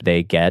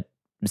they get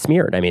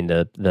smeared. I mean,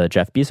 the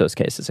Jeff Bezos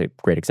case is a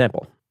great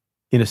example.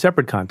 In a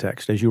separate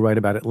context, as you write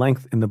about at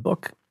length in the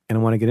book, and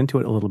I want to get into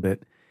it a little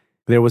bit,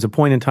 there was a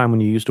point in time when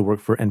you used to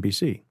work for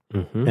NBC.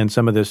 Mm-hmm. And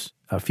some of this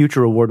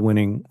future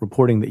award-winning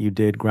reporting that you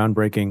did,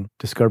 groundbreaking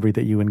discovery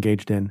that you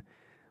engaged in,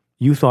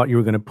 you thought you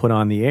were going to put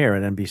on the air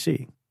at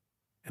NBC.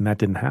 And that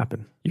didn't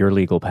happen. Your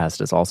legal past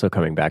is also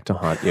coming back to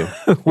haunt you.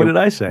 What did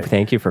I say?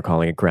 Thank you for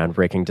calling it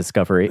groundbreaking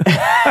discovery.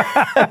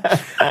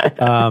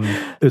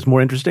 It was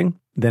more interesting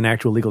than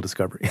actual legal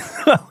discovery.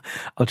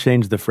 I'll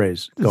change the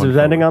phrase.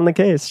 Depending on the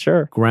case,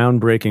 sure.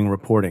 Groundbreaking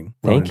reporting.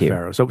 Ronan Thank you.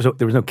 Farrow. So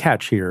there was no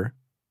catch here,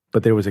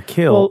 but there was a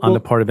kill on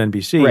the part of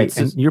NBC. Right,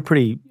 and you're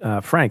pretty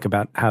frank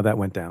about how that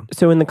went down.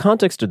 So in the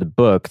context of the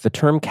book, the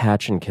term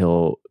catch and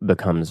kill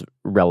becomes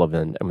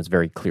relevant and was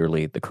very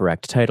clearly the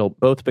correct title,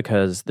 both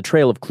because the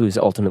trail of clues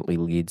ultimately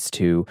leads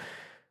to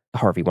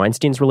Harvey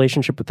Weinstein's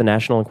relationship with the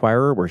National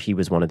Enquirer, where he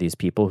was one of these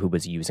people who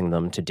was using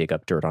them to dig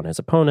up dirt on his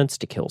opponents,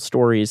 to kill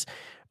stories.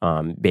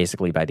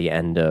 Basically, by the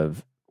end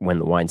of when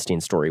the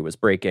Weinstein story was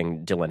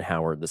breaking, Dylan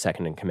Howard, the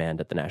second in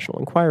command at the National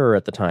Enquirer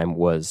at the time,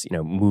 was,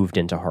 moved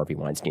into Harvey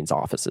Weinstein's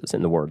offices,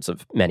 in the words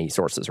of many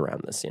sources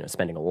around this,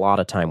 spending a lot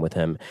of time with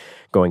him,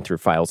 going through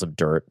files of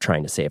dirt,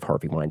 trying to save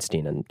Harvey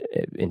Weinstein and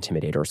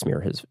intimidate or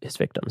smear his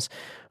victims.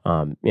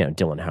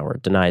 Dylan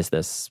Howard denies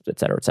this, et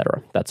cetera, et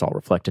cetera. That's all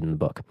reflected in the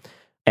book.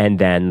 And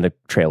then the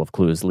trail of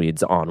clues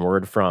leads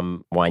onward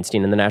from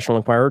Weinstein and the National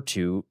Enquirer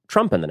to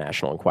Trump and the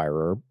National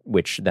Enquirer,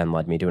 which then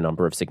led me to a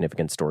number of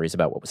significant stories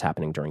about what was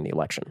happening during the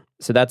election.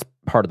 So that's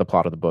part of the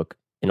plot of the book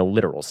in a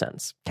literal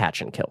sense,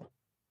 catch and kill.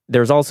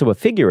 There's also a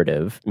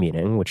figurative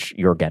meaning, which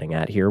you're getting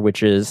at here,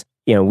 which is,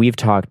 we've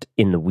talked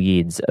in the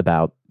weeds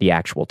about the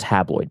actual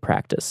tabloid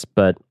practice,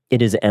 but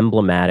it is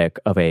emblematic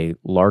of a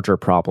larger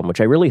problem,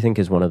 which I really think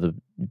is one of the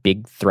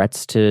big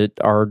threats to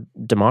our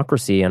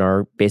democracy and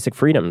our basic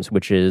freedoms,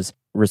 which is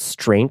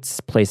restraints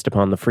placed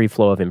upon the free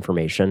flow of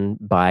information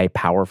by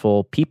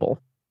powerful people,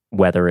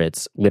 whether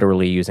it's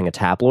literally using a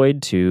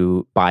tabloid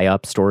to buy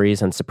up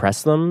stories and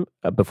suppress them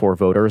before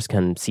voters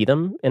can see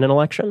them in an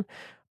election.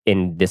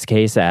 In this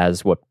case,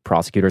 as what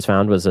prosecutors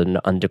found was an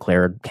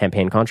undeclared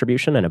campaign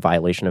contribution and a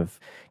violation of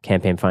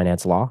campaign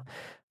finance law.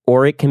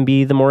 Or it can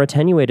be the more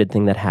attenuated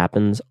thing that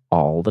happens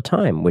all the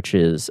time, which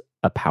is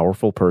a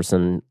powerful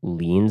person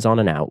leans on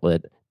an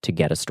outlet to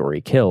get a story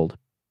killed.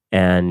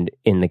 And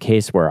in the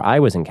case where I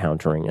was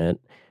encountering it, it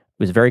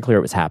was very clear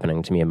it was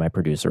happening to me and my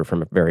producer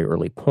from a very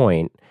early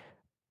point.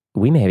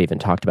 We may have even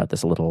talked about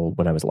this a little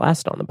when I was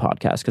last on the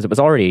podcast, because it was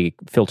already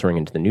filtering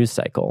into the news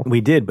cycle.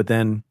 We did, but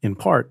then in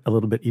part, a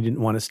little bit, you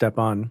didn't want to step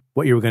on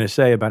what you were going to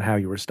say about how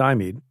you were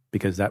stymied,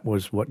 because that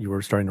was what you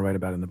were starting to write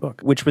about in the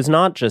book. Which was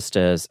not just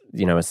as,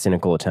 a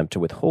cynical attempt to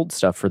withhold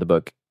stuff for the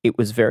book. It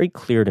was very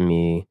clear to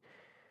me,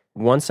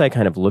 once I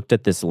kind of looked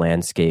at this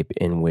landscape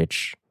in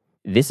which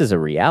this is a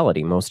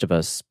reality most of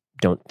us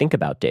don't think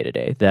about day to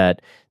day,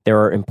 that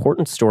there are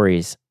important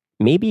stories,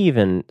 maybe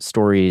even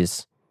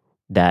stories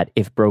that,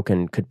 if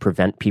broken, could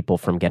prevent people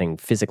from getting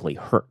physically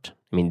hurt.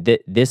 I mean,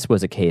 this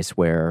was a case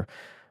where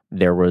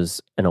there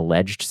was an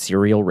alleged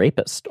serial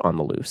rapist on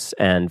the loose,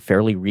 and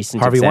fairly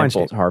recent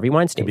examples. Harvey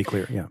Weinstein. To be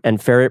clear, yeah.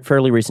 And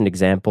fairly recent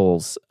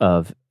examples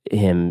of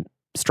him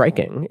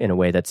striking in a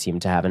way that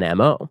seemed to have an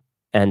MO.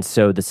 And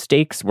so the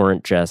stakes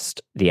weren't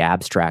just the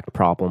abstract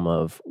problem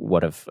of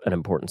what if an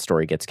important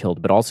story gets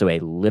killed, but also a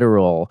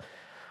literal,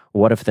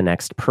 what if the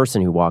next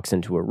person who walks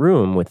into a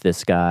room with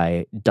this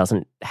guy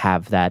doesn't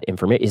have that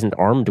information, isn't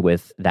armed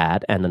with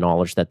that and the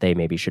knowledge that they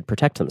maybe should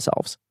protect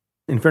themselves.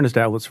 In fairness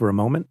to outlets for a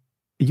moment,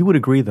 you would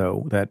agree,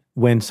 though, that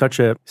when such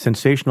a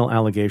sensational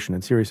allegation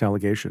and serious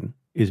allegation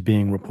is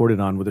being reported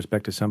on with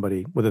respect to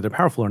somebody, whether they're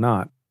powerful or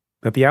not,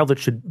 that the outlet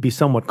should be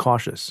somewhat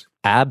cautious.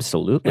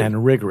 Absolutely.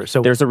 And rigorous.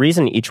 So there's a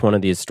reason each one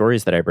of these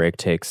stories that I break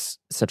takes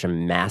such a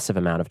massive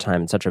amount of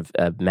time and such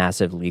a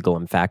massive legal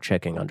and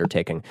fact-checking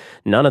undertaking.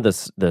 None of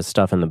the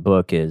stuff in the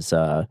book is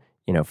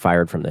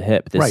fired from the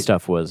hip. This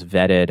stuff was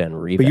vetted and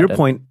revetted. But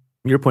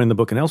your point in the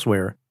book and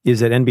elsewhere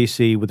is that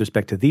NBC, with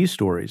respect to these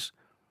stories,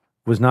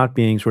 was not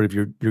being sort of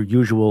your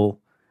usual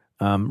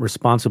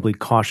responsibly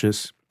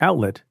cautious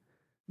outlet.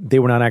 They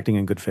were not acting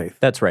in good faith.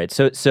 That's right.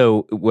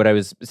 So what I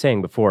was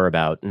saying before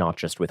about not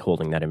just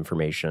withholding that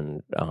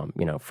information,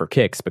 for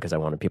kicks because I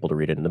wanted people to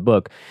read it in the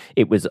book,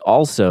 it was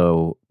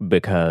also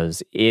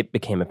because it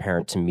became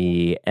apparent to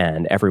me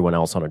and everyone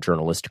else on a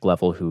journalistic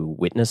level who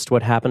witnessed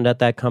what happened at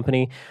that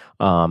company,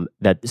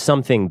 that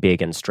something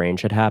big and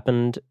strange had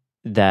happened.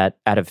 That,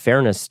 out of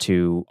fairness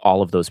to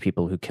all of those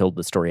people who killed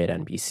the story at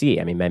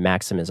NBC, I mean, my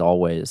maxim is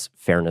always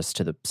fairness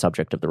to the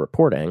subject of the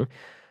reporting,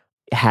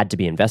 had to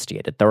be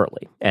investigated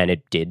thoroughly. And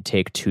it did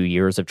take 2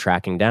 years of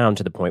tracking down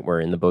to the point where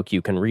in the book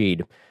you can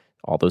read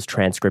all those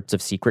transcripts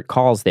of secret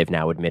calls they've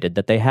now admitted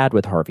that they had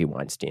with Harvey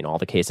Weinstein, all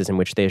the cases in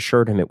which they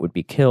assured him it would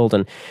be killed.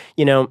 And,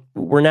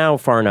 we're now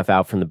far enough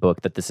out from the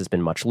book that this has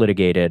been much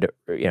litigated.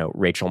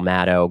 Rachel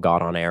Maddow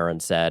got on air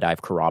and said,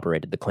 I've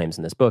corroborated the claims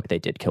in this book. They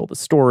did kill the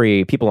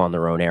story. People on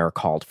their own air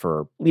called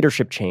for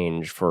leadership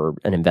change, for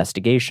an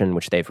investigation,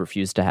 which they've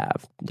refused to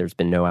have. There's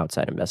been no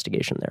outside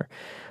investigation there.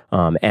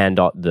 And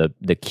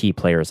the key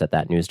players at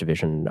that news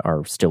division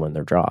are still in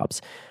their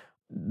jobs.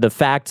 The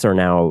facts are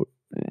now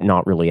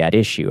not really at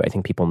issue. I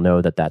think people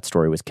know that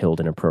story was killed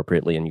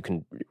inappropriately, and you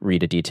can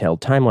read a detailed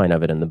timeline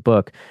of it in the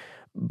book.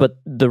 But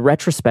the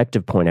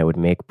retrospective point I would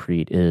make,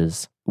 Preet,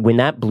 is when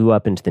that blew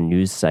up into the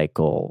news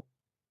cycle,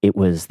 it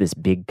was this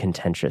big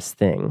contentious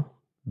thing.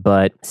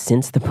 But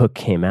since the book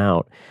came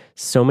out,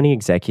 so many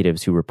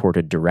executives who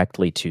reported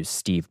directly to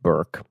Steve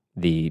Burke,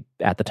 the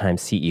at the time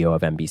CEO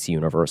of NBC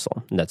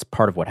Universal, and that's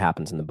part of what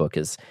happens in the book,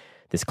 is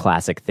this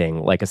classic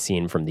thing, like a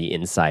scene from The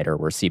Insider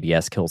where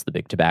CBS kills the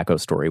big tobacco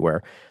story,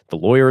 where the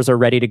lawyers are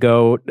ready to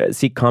go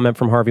seek comment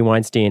from Harvey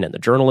Weinstein and the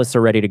journalists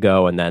are ready to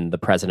go. And then the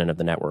president of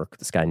the network,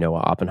 this guy Noah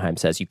Oppenheim,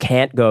 says, you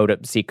can't go to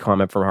seek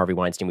comment from Harvey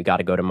Weinstein. We got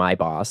to go to my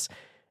boss.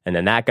 And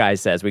then that guy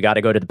says, we got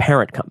to go to the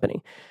parent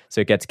company.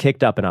 So it gets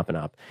kicked up and up and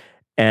up.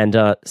 And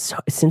so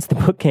since the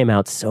book came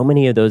out, so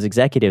many of those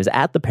executives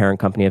at the parent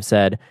company have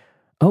said,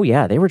 oh,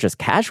 yeah, they were just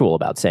casual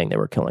about saying they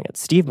were killing it.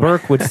 Steve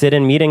Burke would sit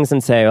in meetings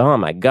and say, oh,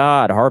 my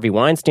God, Harvey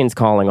Weinstein's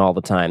calling all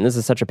the time. This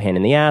is such a pain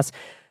in the ass.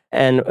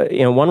 And,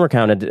 one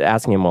recounted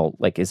asking him, well,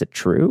 like, is it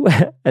true?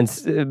 And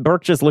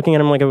Burke just looking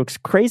at him like it was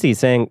crazy,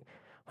 saying,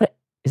 what,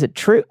 is it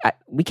true?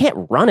 We can't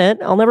run it.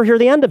 I'll never hear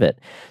the end of it.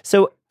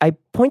 So I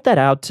point that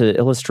out to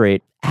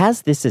illustrate,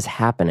 as this is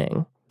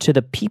happening, to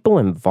the people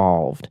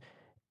involved,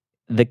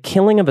 the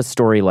killing of a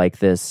story like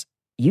this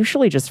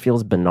usually just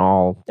feels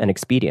banal and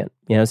expedient.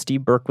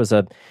 Steve Burke was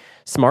a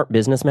smart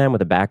businessman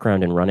with a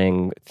background in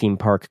running theme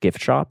park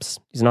gift shops.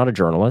 He's not a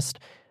journalist.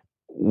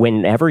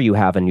 Whenever you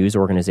have a news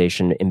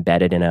organization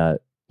embedded in a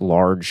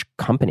large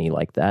company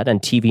like that, and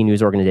TV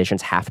news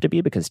organizations have to be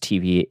because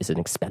TV is an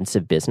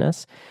expensive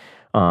business.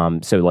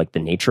 So like the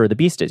nature of the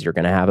beast is you're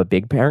going to have a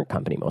big parent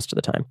company most of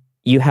the time.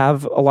 You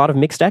have a lot of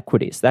mixed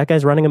equities. That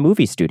guy's running a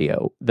movie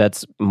studio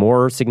that's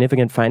more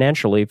significant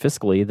financially,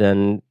 fiscally,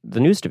 than the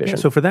news division.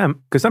 Yeah, so for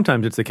them, because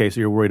sometimes it's the case that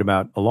you're worried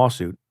about a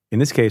lawsuit. In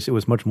this case, it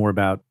was much more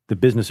about the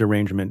business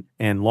arrangement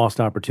and lost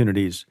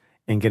opportunities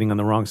and getting on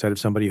the wrong side of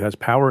somebody who has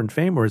power and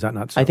fame, or is that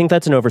not so? I think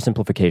that's an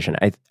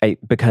oversimplification.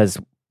 Because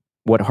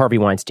what Harvey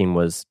Weinstein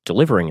was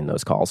delivering in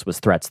those calls was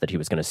threats that he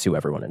was going to sue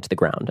everyone into the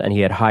ground. And he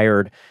had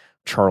hired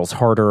Charles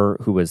Harder,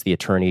 who was the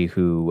attorney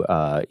who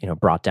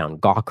brought down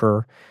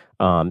Gawker.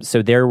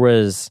 So there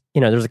was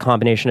a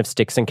combination of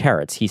sticks and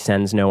carrots. He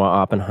sends Noah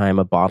Oppenheim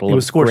a bottle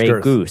of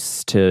Grey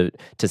Goose to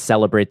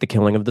celebrate the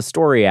killing of the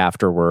story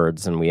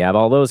afterwards. And we have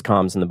all those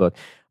comms in the book.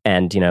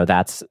 And,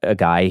 that's a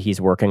guy he's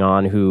working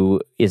on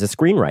who is a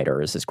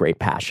screenwriter, is his great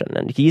passion.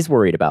 And he's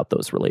worried about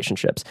those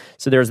relationships.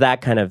 So there's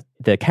that kind of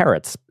the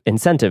carrots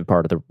incentive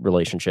part of the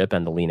relationship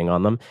and the leaning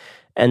on them.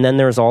 And then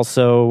there's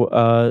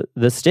also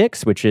the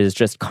sticks, which is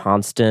just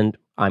constant,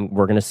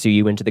 we're going to sue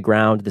you into the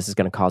ground. This is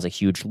going to cause a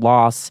huge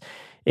loss.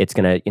 It's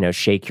going to,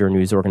 shake your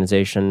news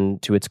organization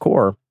to its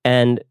core.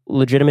 And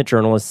legitimate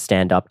journalists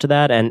stand up to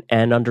that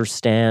and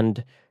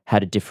understand how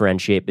to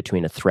differentiate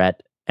between a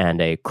threat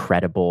and a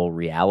credible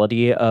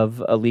reality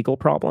of a legal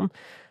problem.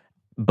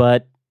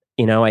 But,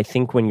 I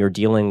think when you're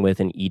dealing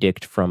with an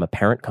edict from a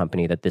parent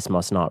company that this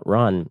must not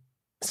run,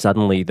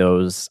 suddenly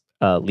those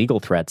legal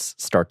threats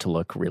start to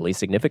look really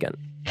significant.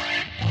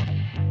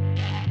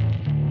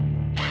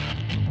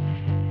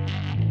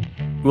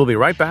 We'll be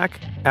right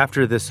back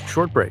after this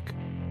short break.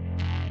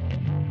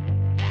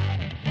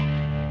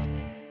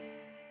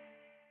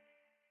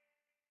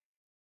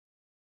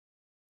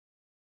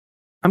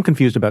 I'm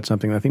confused about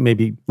something. I think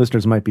maybe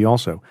listeners might be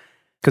also.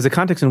 Because the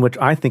context in which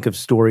I think of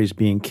stories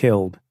being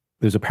killed,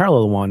 there's a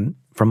parallel one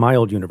from my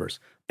old universe.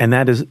 And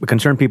that is a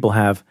concern people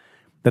have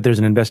that there's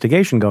an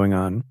investigation going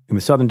on in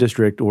the Southern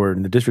District or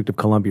in the District of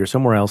Columbia or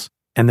somewhere else,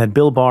 and that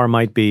Bill Barr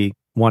might be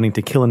wanting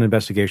to kill an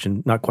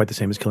investigation, not quite the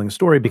same as killing a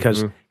story,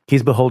 because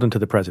he's beholden to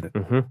the president.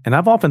 And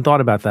I've often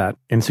thought about that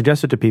and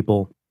suggested to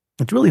people,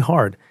 it's really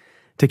hard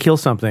to kill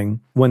something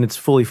when it's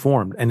fully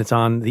formed and it's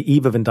on the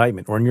eve of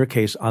indictment, or in your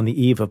case, on the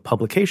eve of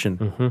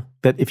publication,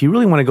 that if you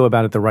really want to go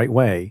about it the right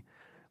way,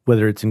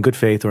 whether it's in good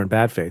faith or in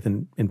bad faith,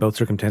 and in both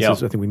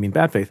circumstances, I think we mean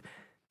bad faith,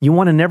 you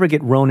want to never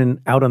get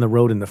Ronan out on the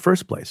road in the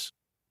first place.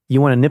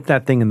 You want to nip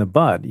that thing in the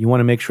bud. You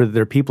want to make sure that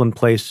there are people in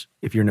place,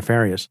 if you're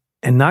nefarious,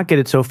 and not get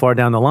it so far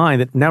down the line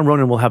that now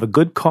Ronan will have a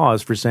good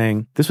cause for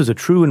saying, this was a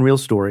true and real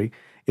story.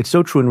 It's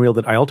so true and real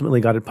that I ultimately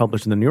got it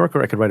published in the New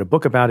Yorker. I could write a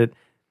book about it.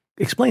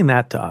 Explain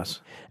that to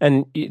us.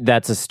 And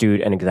that's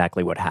astute and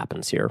exactly what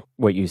happens here.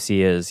 What you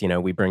see is,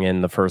 we bring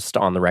in the first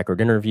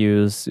on-the-record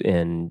interviews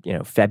in,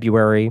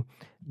 February.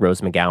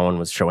 Rose McGowan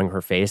was showing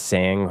her face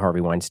saying,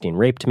 Harvey Weinstein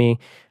raped me.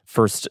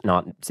 First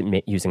not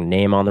using the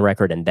name on the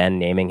record and then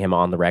naming him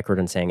on the record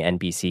and saying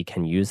NBC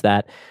can use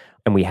that.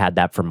 And we had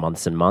that for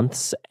months and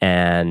months.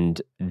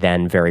 And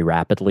then very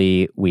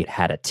rapidly, we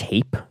had a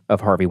tape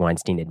of Harvey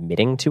Weinstein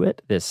admitting to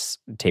it. This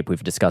tape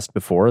we've discussed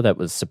before that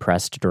was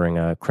suppressed during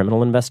a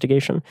criminal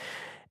investigation.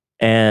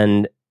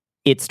 And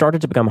it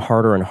started to become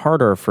harder and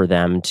harder for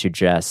them to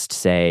just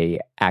say,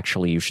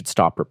 actually, you should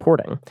stop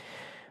reporting.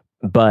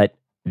 But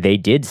they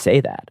did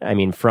say that. I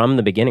mean, from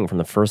the beginning, from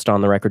the first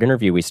on-the-record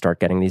interview, we start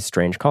getting these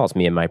strange calls,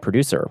 me and my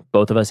producer,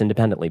 both of us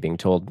independently being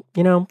told,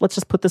 let's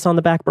just put this on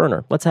the back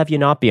burner. Let's have you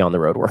not be on the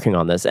road working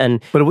on this.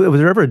 But was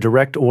there ever a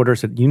direct order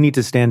that you need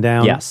to stand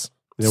down? Yes.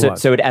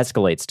 So it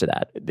escalates to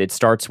that. It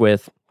starts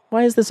with,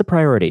 why is this a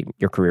priority?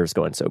 Your career's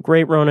going so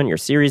great, Ronan. Your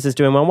series is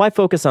doing well. Why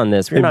focus on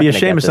this? It'd be a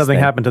shame if something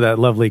happened to that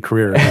lovely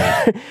career.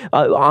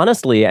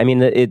 Honestly, I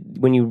mean,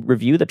 when you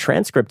review the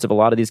transcripts of a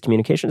lot of these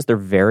communications, they're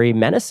very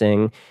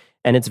menacing.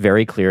 And it's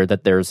very clear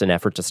that there's an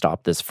effort to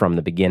stop this from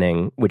the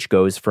beginning, which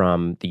goes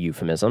from the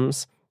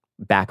euphemisms,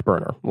 back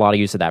burner, a lot of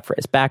use of that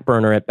phrase, back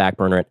burner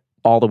it,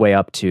 all the way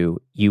up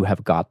to, you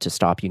have got to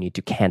stop, you need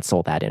to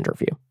cancel that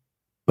interview.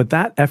 But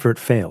that effort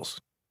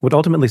fails. What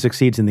ultimately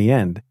succeeds in the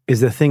end is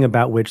the thing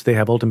about which they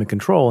have ultimate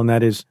control, and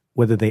that is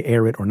whether they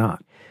air it or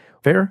not.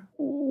 Fair?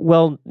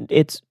 Well,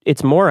 it's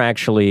more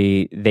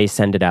actually they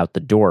send it out the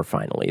door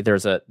finally.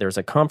 There's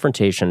a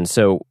confrontation.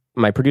 So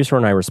my producer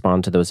and I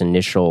respond to those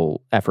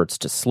initial efforts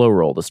to slow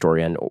roll the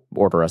story and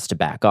order us to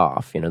back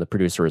off. The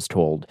producer is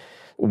told,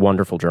 a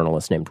wonderful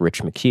journalist named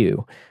Rich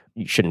McHugh,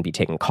 you shouldn't be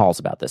taking calls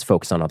about this,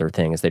 focus on other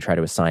things. They try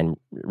to assign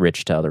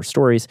Rich to other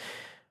stories.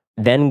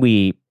 Then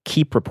we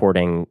keep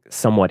reporting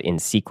somewhat in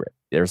secret.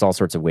 There's all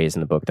sorts of ways in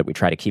the book that we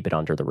try to keep it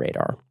under the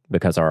radar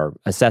because our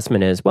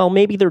assessment is, well,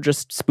 maybe they're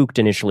just spooked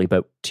initially,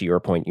 but to your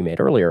point you made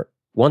earlier,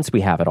 once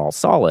we have it all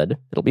solid,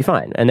 it'll be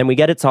fine. And then we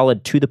get it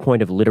solid to the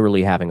point of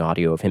literally having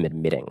audio of him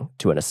admitting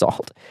to an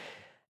assault.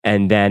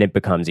 And then it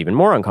becomes even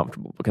more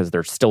uncomfortable because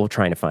they're still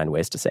trying to find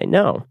ways to say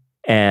no.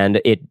 And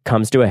it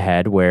comes to a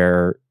head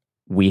where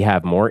we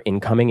have more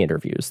incoming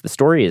interviews. The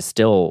story is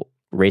still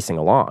racing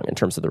along in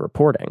terms of the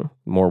reporting.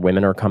 More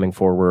women are coming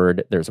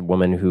forward. There's a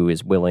woman who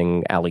is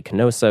willing, Ali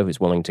Canosa,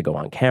 who's willing to go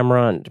on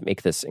camera and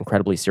make this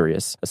incredibly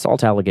serious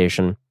assault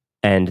allegation.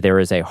 And there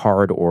is a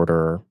hard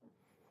order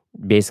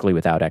basically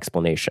without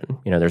explanation.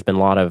 There's been a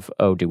lot of,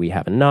 do we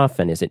have enough?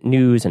 And is it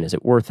news? And is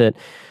it worth it?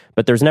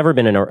 But there's never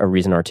been a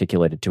reason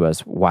articulated to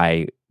us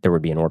why there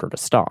would be an order to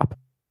stop.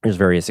 There's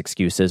various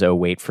excuses.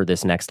 Wait for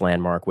this next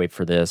landmark. Wait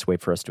for this.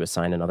 Wait for us to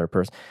assign another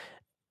person.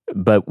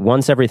 But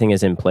once everything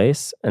is in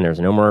place and there's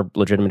no more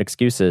legitimate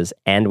excuses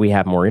and we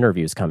have more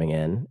interviews coming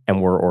in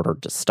and we're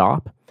ordered to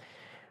stop,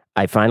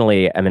 I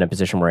finally am in a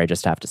position where I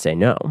just have to say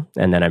no.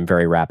 And then I'm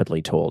very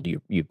rapidly told,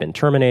 you've been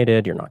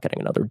terminated. You're not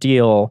getting another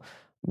deal.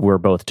 We're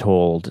both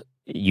told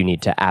you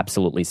need to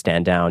absolutely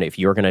stand down. If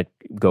you're going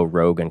to go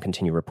rogue and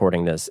continue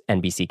reporting this,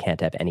 NBC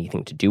can't have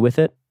anything to do with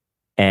it.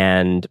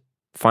 And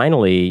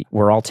finally,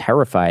 we're all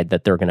terrified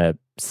that they're going to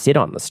sit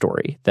on the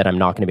story, that I'm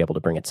not going to be able to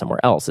bring it somewhere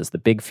else is the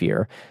big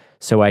fear.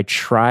 So I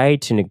try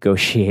to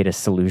negotiate a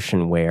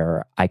solution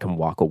where I can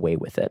walk away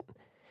with it.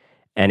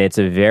 And it's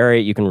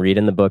you can read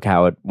in the book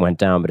how it went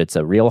down, but it's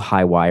a real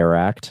high wire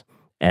act.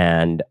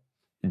 And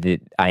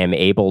I am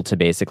able to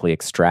basically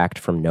extract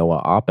from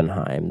Noah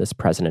Oppenheim, this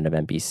president of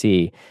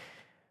NBC,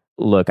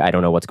 look, I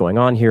don't know what's going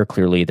on here.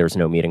 Clearly, there's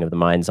no meeting of the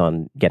minds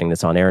on getting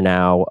this on air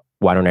now.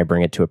 why don't I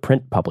bring it to a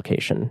print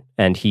publication?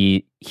 And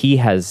he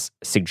has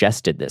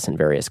suggested this in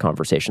various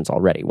conversations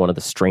already. One of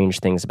the strange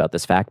things about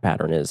this fact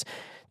pattern is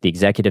the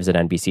executives at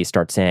NBC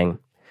start saying,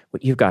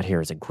 what you've got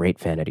here is a great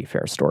Vanity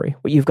Fair story.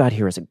 What you've got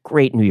here is a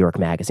great New York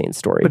Magazine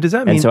story. But does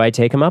that mean... And so I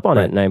take him up on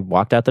it, and I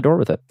walked out the door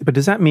with it. But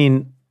does that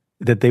mean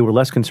that they were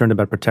less concerned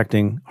about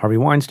protecting Harvey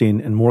Weinstein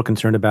and more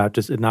concerned about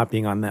just it not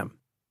being on them?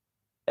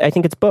 I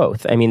think it's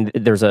both. I mean,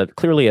 there's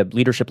clearly a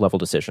leadership level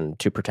decision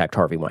to protect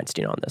Harvey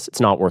Weinstein on this. It's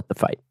not worth the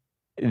fight.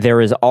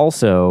 There is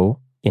also,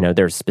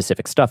 there's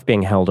specific stuff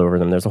being held over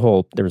them.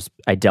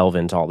 I delve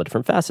into all the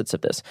different facets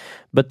of this.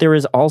 But there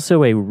is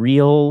also a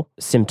real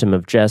symptom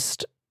of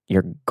just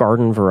your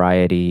garden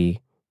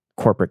variety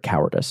corporate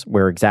cowardice,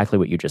 where exactly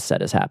what you just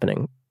said is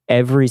happening.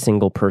 Every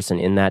single person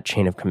in that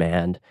chain of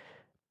command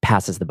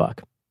passes the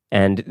buck.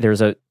 And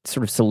there's a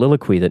sort of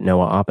soliloquy that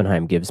Noah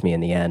Oppenheim gives me in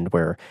the end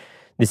where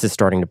this is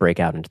starting to break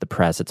out into the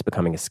press. It's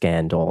becoming a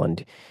scandal.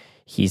 And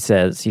he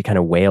kind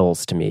of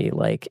wails to me,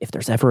 like, if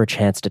there's ever a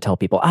chance to tell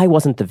people, I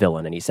wasn't the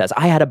villain. And he says,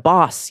 I had a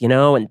boss, and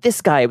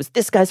it was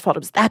this guy's fault. It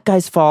was that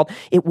guy's fault.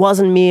 It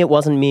wasn't me.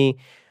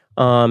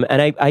 And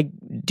I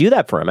do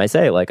that for him. I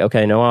say, like,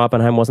 okay, Noah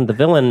Oppenheim wasn't the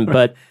villain,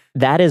 but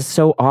that is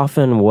so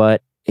often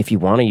what, if you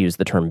want to use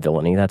the term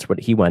villainy, that's what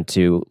he went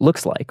to,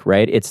 looks like,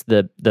 right? It's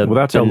the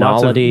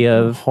banality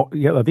of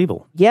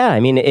evil. Yeah, I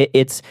mean,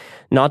 it's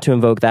not to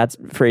invoke that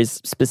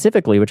phrase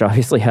specifically, which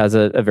obviously has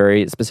a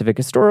very specific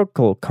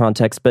historical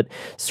context, but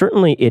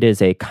certainly it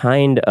is a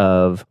kind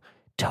of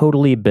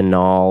totally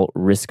banal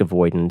risk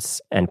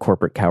avoidance and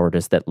corporate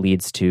cowardice that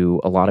leads to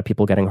a lot of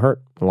people getting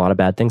hurt, a lot of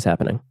bad things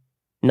happening.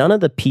 None of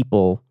the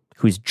people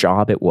whose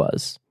job it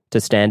was to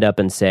stand up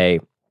and say,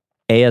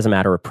 as a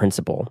matter of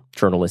principle,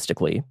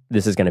 journalistically,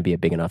 this is going to be a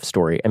big enough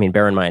story. I mean,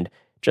 bear in mind,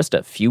 just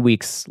a few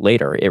weeks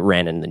later, it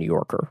ran in the New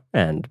Yorker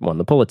and won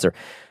the Pulitzer.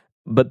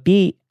 But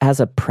B,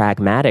 as a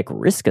pragmatic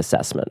risk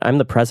assessment, I'm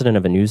the president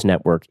of a news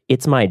network.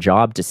 It's my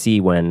job to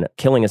see when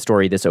killing a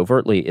story this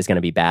overtly is going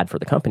to be bad for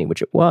the company,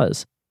 which it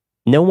was.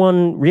 No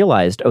one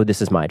realized,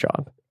 this is my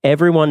job.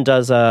 Everyone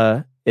does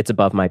it's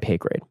above my pay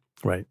grade.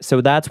 Right.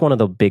 So that's one of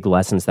the big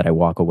lessons that I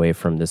walk away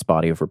from this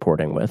body of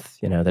reporting with,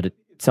 that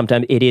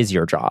sometimes it is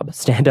your job.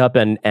 Stand up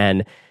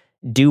and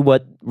do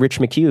what Rich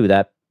McHugh,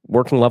 that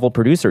working level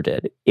producer,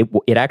 did.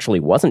 It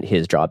actually wasn't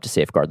his job to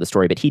safeguard the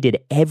story, but he did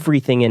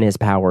everything in his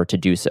power to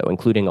do so,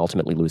 including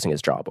ultimately losing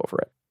his job over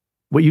it.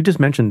 What you just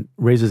mentioned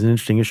raises an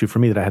interesting issue for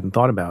me that I hadn't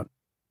thought about.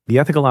 The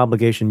ethical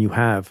obligation you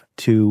have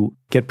to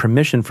get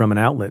permission from an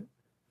outlet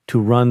to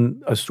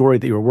run a story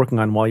that you were working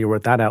on while you were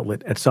at that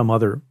outlet at some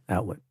other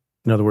outlet.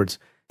 In other words,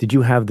 did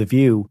you have the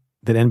view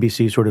that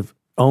NBC sort of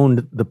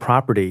owned the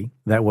property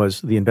that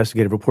was the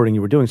investigative reporting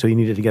you were doing, so you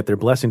needed to get their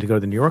blessing to go to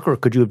the New Yorker, or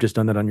could you have just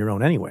done that on your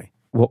own anyway?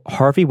 Well,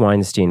 Harvey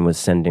Weinstein was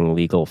sending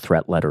legal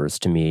threat letters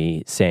to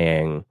me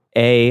saying,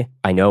 I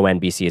know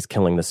NBC is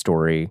killing the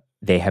story.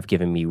 They have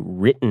given me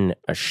written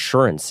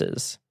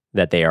assurances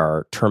that they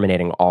are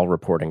terminating all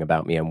reporting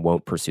about me and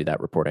won't pursue that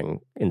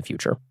reporting in the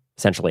future.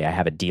 Essentially, I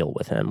have a deal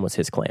with him, was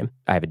his claim.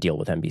 I have a deal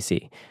with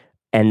NBC.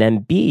 And then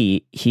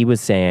B, he was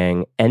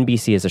saying,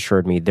 NBC has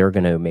assured me they're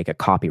going to make a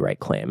copyright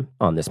claim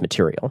on this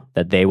material,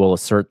 that they will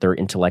assert their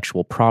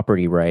intellectual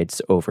property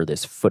rights over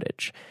this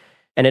footage.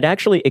 And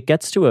it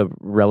gets to a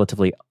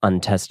relatively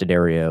untested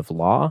area of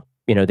law.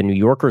 The New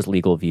Yorker's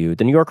legal view,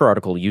 the New Yorker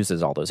article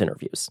uses all those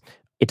interviews.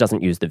 It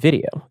doesn't use the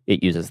video.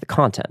 It uses the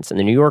contents. And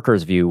the New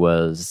Yorker's view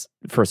was,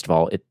 first of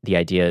all, the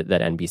idea that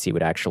NBC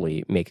would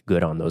actually make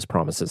good on those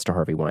promises to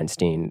Harvey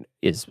Weinstein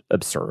is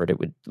absurd. It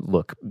would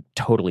look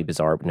totally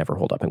bizarre. It would never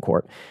hold up in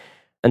court.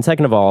 And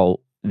second of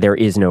all, there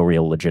is no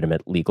real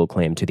legitimate legal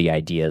claim to the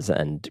ideas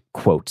and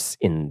quotes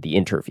in the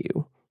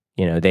interview.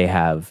 They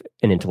have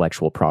an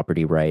intellectual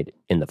property right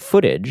in the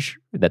footage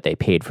that they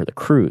paid for the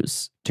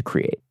crews to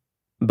create.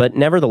 But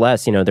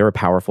nevertheless, they're a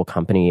powerful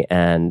company,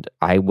 and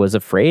I was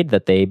afraid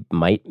that they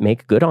might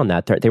make good on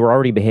that. They were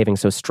already behaving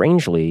so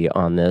strangely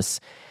on this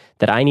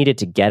that I needed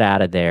to get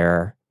out of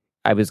there.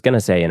 I was going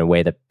to say in a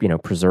way that,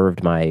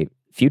 preserved my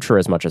future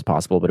as much as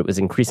possible, but it was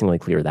increasingly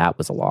clear that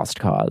was a lost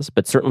cause.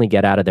 But certainly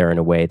get out of there in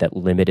a way that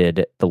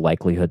limited the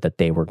likelihood that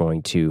they were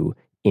going to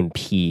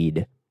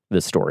impede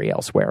the story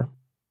elsewhere.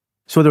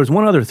 So there was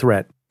one other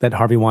threat that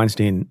Harvey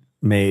Weinstein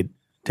made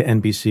to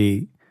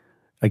NBC,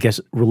 I guess,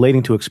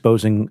 relating to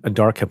exposing a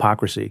dark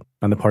hypocrisy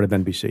on the part of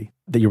NBC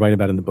that you write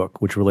about in the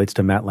book, which relates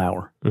to Matt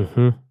Lauer.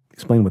 Mm-hmm.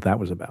 Explain what that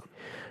was about.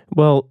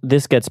 Well,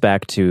 this gets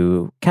back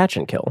to catch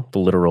and kill, the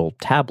literal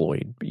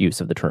tabloid use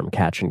of the term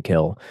catch and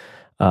kill.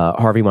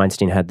 Harvey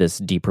Weinstein had this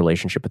deep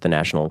relationship with the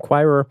National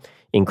Enquirer.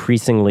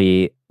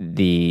 Increasingly,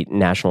 the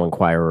National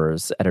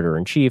Enquirer's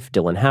editor-in-chief,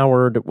 Dylan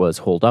Howard, was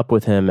holed up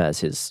with him as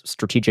his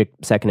strategic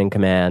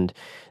second-in-command.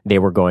 They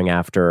were going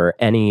after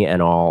any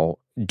and all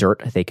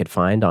dirt they could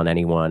find on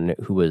anyone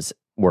who was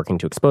working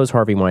to expose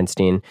Harvey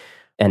Weinstein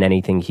and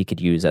anything he could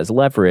use as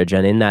leverage.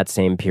 And in that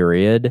same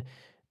period,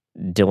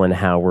 Dylan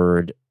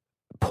Howard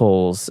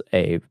pulls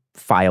a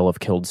file of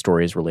killed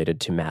stories related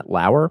to Matt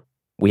Lauer,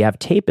 We have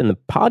tape in the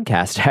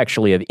podcast,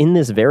 actually, of in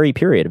this very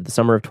period of the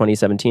summer of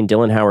 2017,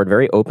 Dylan Howard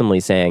very openly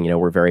saying,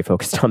 we're very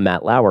focused on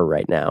Matt Lauer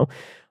right now.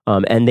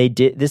 And they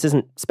did, this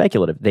isn't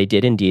speculative, they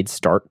did indeed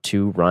start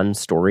to run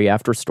story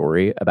after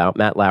story about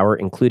Matt Lauer,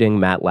 including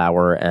Matt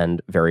Lauer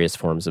and various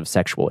forms of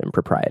sexual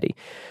impropriety.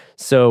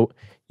 So,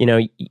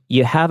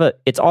 you have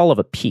it's all of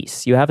a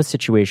piece. You have a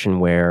situation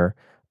where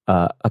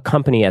a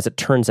company, as it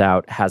turns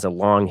out, has a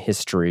long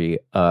history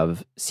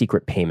of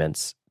secret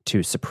payments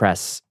to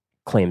suppress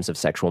claims of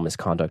sexual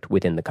misconduct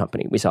within the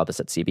company. We saw this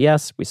at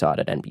CBS, we saw it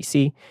at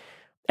NBC.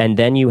 And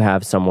then you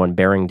have someone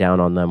bearing down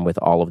on them with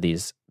all of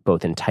these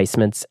both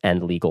enticements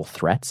and legal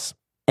threats.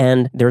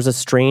 And there's a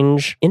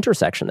strange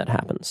intersection that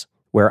happens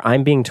where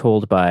I'm being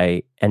told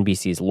by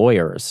NBC's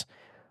lawyers,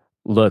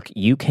 look,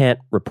 you can't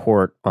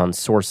report on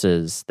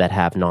sources that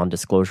have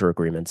non-disclosure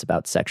agreements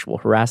about sexual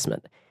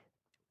harassment.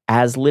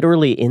 As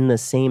literally in the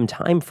same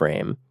time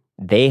frame,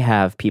 they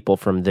have people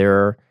from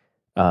their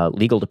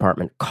legal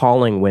department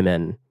calling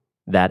women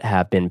that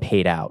have been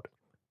paid out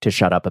to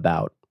shut up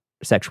about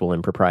sexual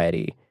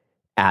impropriety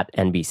at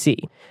NBC.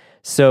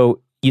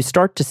 So you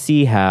start to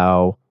see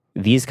how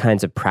these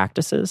kinds of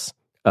practices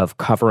of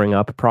covering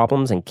up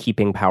problems and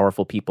keeping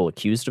powerful people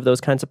accused of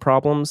those kinds of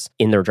problems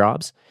in their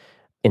jobs,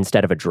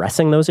 instead of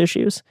addressing those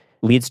issues,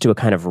 leads to a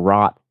kind of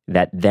rot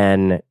that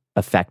then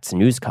affects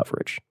news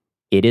coverage.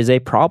 It is a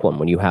problem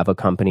when you have a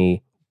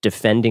company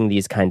defending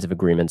these kinds of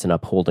agreements and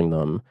upholding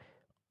them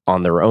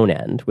on their own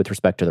end with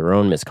respect to their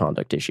own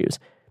misconduct issues.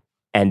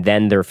 And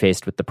then they're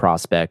faced with the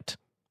prospect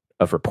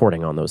of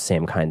reporting on those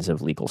same kinds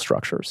of legal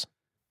structures.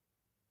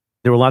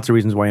 There were lots of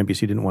reasons why NBC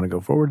didn't want to go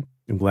forward.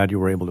 I'm glad you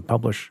were able to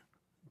publish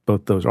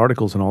both those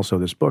articles and also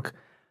this book.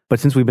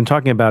 But since we've been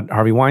talking about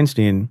Harvey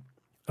Weinstein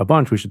a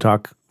bunch, we should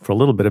talk for a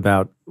little bit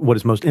about what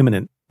is most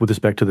imminent with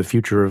respect to the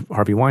future of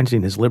Harvey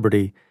Weinstein, his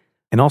liberty,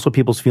 and also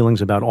people's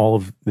feelings about all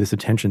of this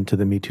attention to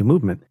the Me Too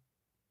movement.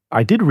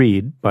 I did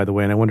read, by the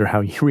way, and I wonder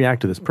how you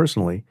react to this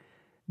personally,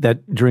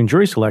 that during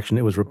jury selection,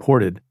 it was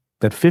reported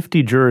that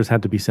 50 jurors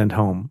had to be sent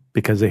home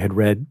because they had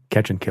read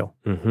Catch and Kill.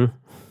 Mm-hmm.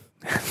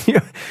 Do you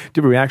have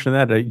a reaction to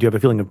that? Do you have a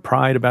feeling of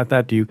pride about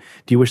that? Do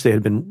you wish they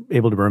had been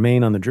able to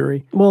remain on the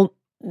jury? Well,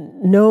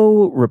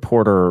 no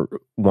reporter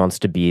wants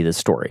to be the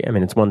story. I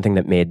mean, it's one thing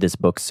that made this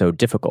book so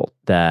difficult,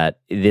 that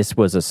this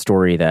was a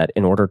story that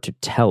in order to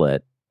tell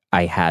it,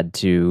 I had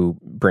to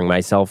bring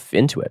myself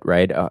into it,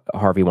 right?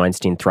 Harvey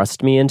Weinstein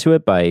thrust me into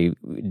it by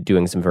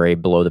doing some very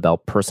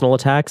below-the-belt personal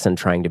attacks and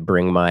trying to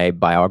bring my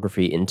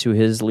biography into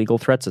his legal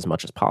threats as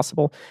much as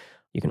possible.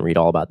 You can read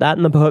all about that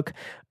in the book.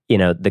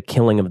 The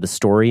killing of the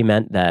story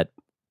meant that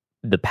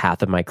the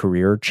path of my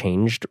career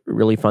changed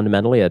really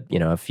fundamentally.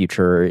 A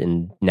future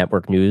in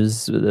network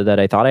news that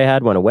I thought I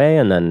had went away,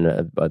 and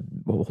then a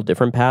whole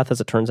different path, as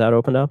it turns out,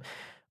 opened up.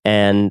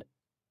 And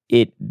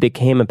it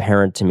became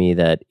apparent to me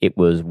that it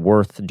was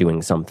worth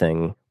doing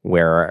something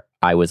where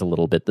I was a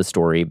little bit the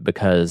story,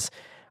 because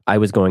I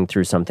was going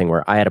through something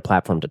where I had a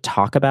platform to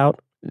talk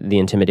about the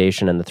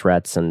intimidation and the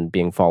threats and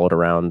being followed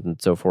around and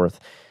so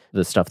forth,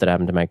 the stuff that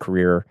happened to my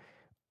career,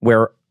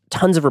 where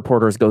tons of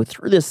reporters go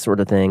through this sort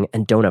of thing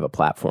and don't have a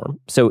platform.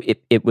 So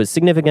it was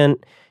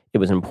significant. It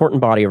was an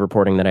important body of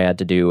reporting that I had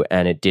to do,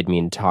 and it did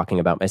mean talking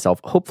about myself,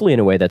 hopefully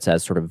in a way that's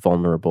as sort of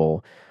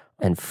vulnerable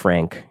and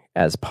frank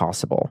as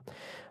possible.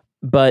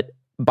 But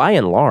by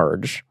and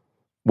large,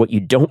 what you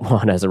don't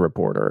want as a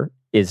reporter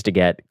is to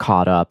get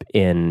caught up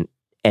in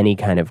any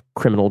kind of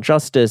criminal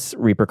justice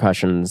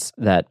repercussions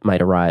that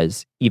might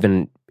arise,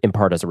 even in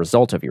part as a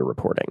result of your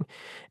reporting.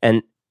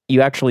 And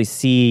you actually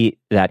see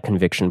that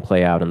conviction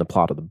play out in the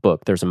plot of the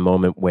book. There's a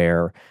moment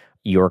where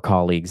your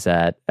colleagues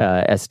at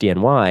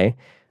SDNY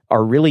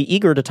are really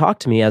eager to talk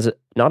to me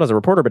not as a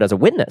reporter, but as a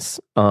witness,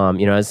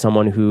 as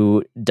someone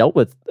who dealt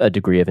with a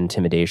degree of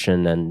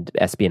intimidation and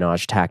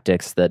espionage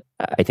tactics that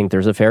I think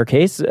there's a fair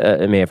case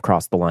it may have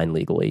crossed the line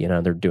legally.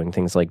 They're doing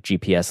things like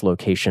GPS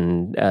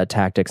location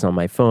tactics on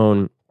my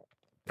phone.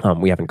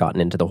 We haven't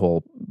gotten into the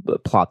whole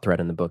plot thread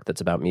in the book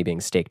that's about me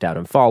being staked out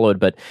and followed,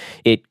 but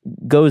it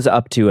goes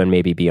up to and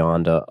maybe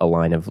beyond a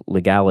line of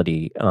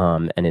legality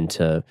and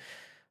into,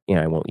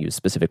 I won't use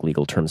specific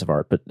legal terms of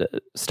art, but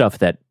stuff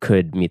that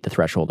could meet the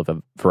threshold of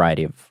a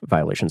variety of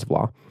violations of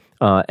law.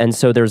 And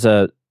so there's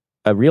a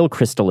real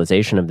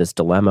crystallization of this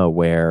dilemma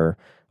where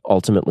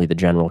ultimately the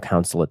general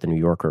counsel at the New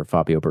Yorker,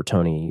 Fabio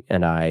Bertoni,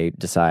 and I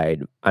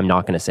decide I'm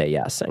not going to say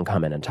yes and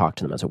come in and talk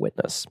to them as a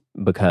witness,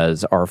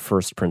 because our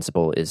first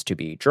principle is to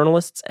be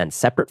journalists and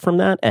separate from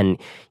that. And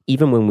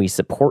even when we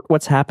support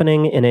what's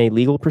happening in a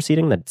legal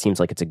proceeding, that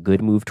seems like it's a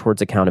good move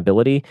towards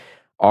accountability,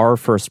 our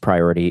first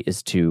priority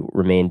is to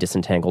remain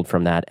disentangled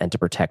from that and to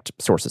protect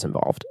sources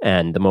involved.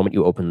 And the moment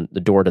you open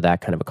the door to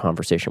that kind of a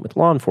conversation with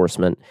law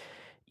enforcement,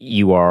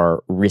 you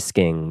are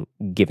risking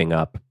giving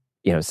up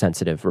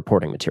sensitive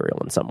reporting material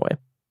in some way.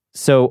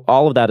 So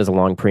all of that is a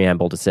long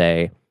preamble to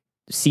say,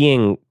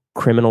 seeing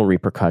criminal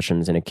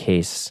repercussions in a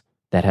case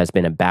that has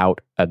been about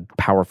a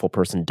powerful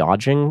person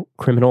dodging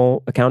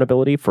criminal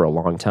accountability for a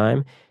long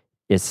time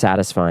is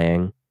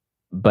satisfying,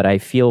 but I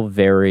feel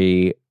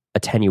very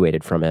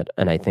attenuated from it,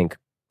 and I think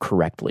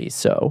correctly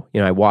so.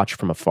 I watch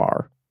from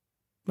afar.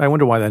 I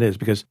wonder why that is,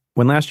 because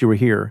when last you were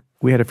here,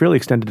 we had a fairly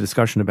extended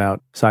discussion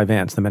about Cy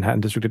Vance, the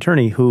Manhattan District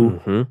Attorney,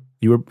 who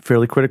you were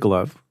fairly critical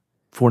of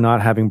for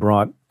not having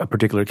brought a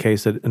particular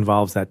case that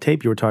involves that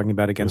tape you were talking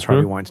about against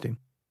Harvey Weinstein.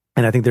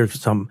 And I think there's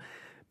some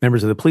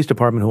members of the police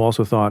department who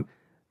also thought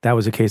that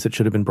was a case that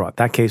should have been brought.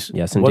 That case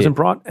wasn't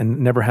brought and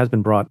never has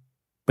been brought.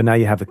 But now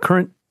you have the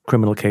current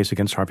criminal case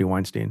against Harvey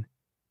Weinstein.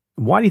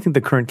 Why do you think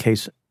the current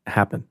case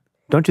happened?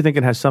 Don't you think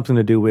it has something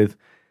to do with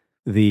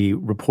the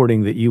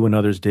reporting that you and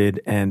others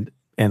did, and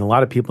a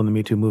lot of people in the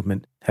Me Too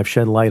movement have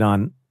shed light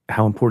on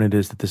how important it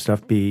is that this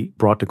stuff be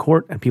brought to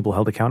court and people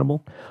held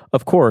accountable?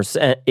 Of course.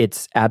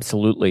 It's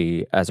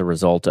absolutely as a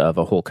result of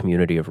a whole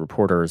community of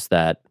reporters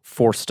that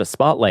forced a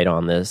spotlight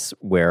on this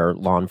where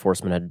law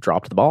enforcement had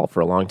dropped the ball for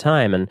a long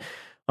time.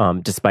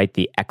 And despite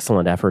the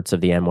excellent efforts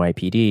of the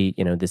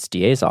NYPD, this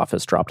DA's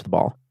office dropped the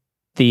ball.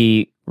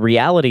 The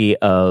reality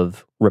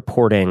of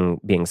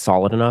reporting being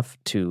solid enough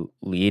to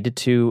lead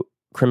to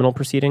criminal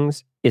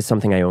proceedings is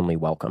something I only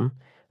welcome.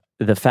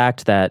 The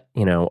fact that,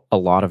 a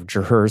lot of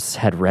jurors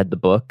had read the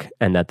book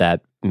and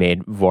that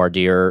made voir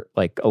dire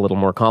like a little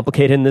more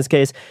complicated in this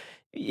case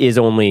is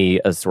only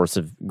a source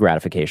of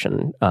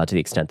gratification to the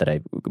extent that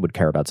I would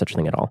care about such a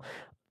thing at all.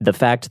 The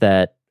fact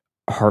that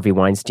Harvey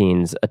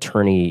Weinstein's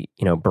attorney,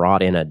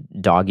 brought in a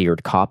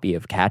dog-eared copy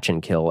of Catch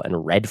and Kill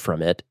and read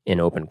from it in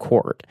open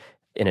court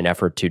in an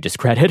effort to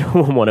discredit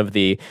one of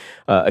the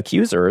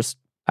accusers,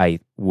 I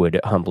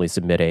would humbly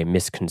submit a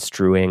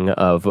misconstruing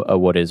of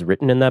what is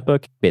written in that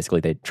book.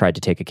 Basically, they tried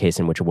to take a case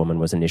in which a woman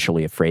was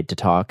initially afraid to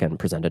talk and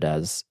present it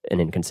as an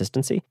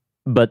inconsistency.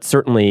 But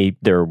certainly,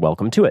 they're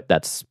welcome to it.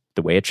 That's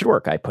the way it should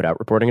work. I put out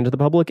reporting into the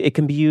public. It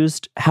can be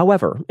used,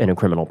 however, in a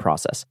criminal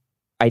process.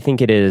 I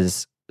think it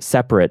is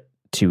separate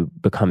to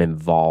become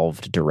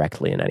involved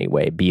directly in any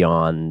way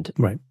beyond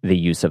the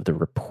use of the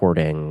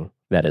reporting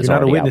that is You're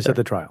not already a witness out there. at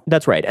the trial.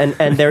 That's right.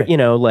 And they're,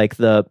 like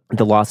the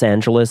Los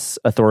Angeles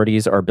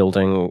authorities are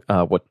building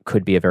what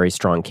could be a very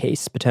strong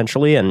case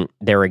potentially. And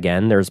there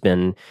again, there's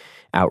been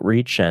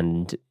outreach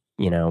and,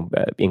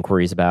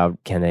 inquiries about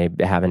can they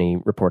have any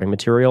reporting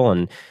material.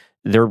 And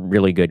they're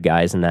really good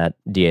guys in that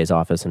DA's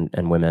office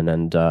and women.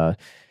 And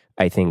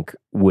I think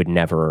would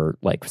never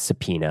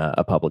subpoena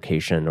a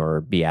publication or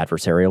be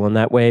adversarial in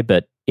that way.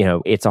 But,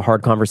 it's a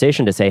hard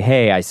conversation to say,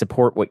 hey, I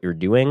support what you're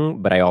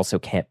doing, but I also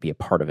can't be a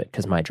part of it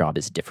because my job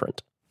is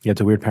different. Yeah,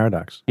 it's a weird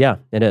paradox. Yeah,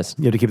 it is.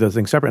 You have to keep those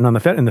things separate.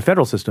 And in the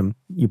federal system,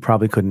 you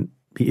probably couldn't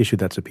be issued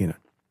that subpoena.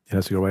 It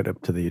has to go right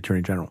up to the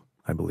Attorney General,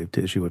 I believe,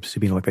 to issue a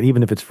subpoena like that,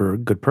 even if it's for a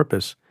good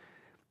purpose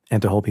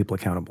and to hold people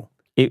accountable.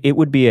 It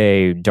would be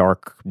a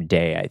dark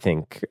day, I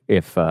think,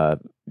 if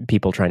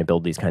people trying to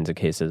build these kinds of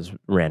cases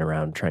ran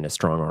around trying to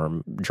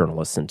strong-arm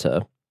journalists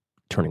into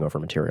turning over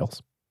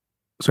materials.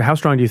 So how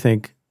strong do you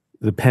think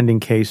the pending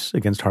case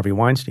against Harvey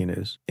Weinstein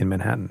is in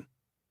Manhattan?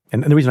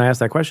 And the reason I ask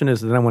that question is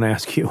that I want to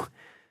ask you,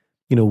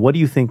 what do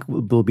you think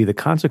will be the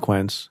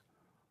consequence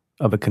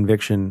of a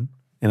conviction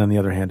and, on the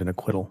other hand, an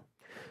acquittal?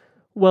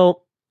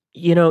 Well,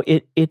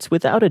 it's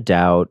without a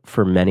doubt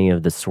for many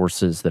of the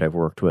sources that I've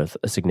worked with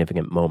a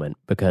significant moment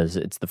because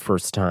it's the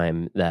first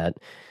time that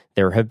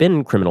there have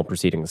been criminal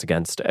proceedings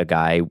against a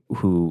guy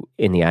who,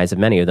 in the eyes of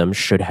many of them,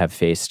 should have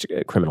faced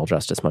criminal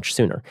justice much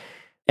sooner.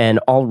 And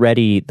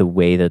already the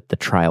way that the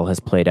trial has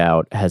played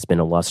out has been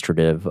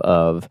illustrative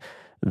of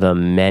the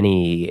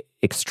many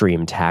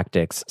extreme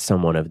tactics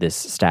someone of this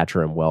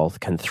stature and wealth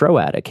can throw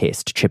at a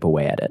case to chip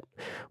away at it.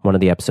 One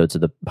of the episodes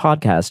of the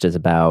podcast is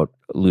about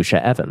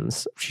Lucia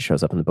Evans. She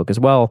shows up in the book as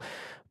well.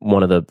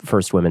 One of the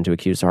first women to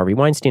accuse Harvey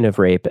Weinstein of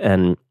rape,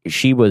 and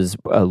she was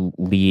a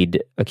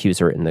lead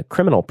accuser in the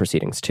criminal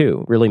proceedings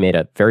too. Really made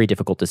a very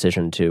difficult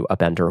decision to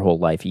upend her whole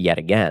life yet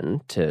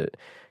again to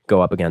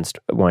go up against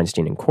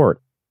Weinstein in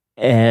court.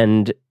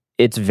 And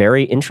it's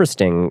very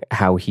interesting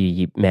how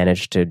he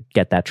managed to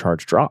get that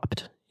charge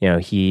dropped.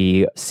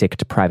 He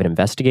sicked private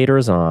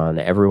investigators on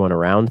everyone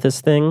around this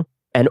thing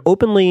and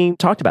openly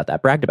talked about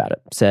that, bragged about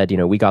it, said,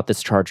 we got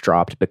this charge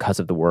dropped because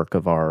of the work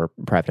of our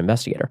private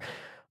investigator.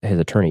 His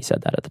attorney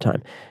said that at the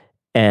time.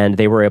 And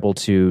they were able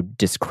to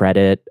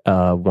discredit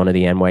one of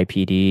the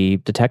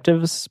NYPD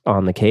detectives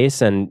on the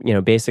case. And,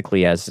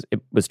 basically, as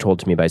it was told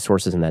to me by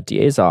sources in that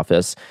DA's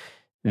office,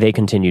 they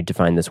continued to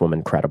find this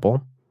woman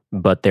credible.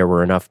 But there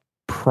were enough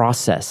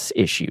process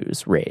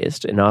issues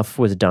raised. Enough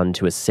was done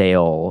to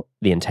assail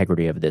the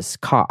integrity of this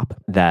cop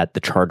that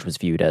the charge was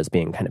viewed as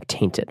being kind of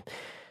tainted.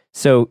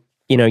 So,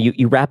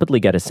 you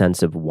rapidly get a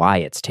sense of why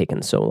it's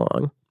taken so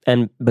long.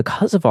 And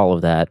because of all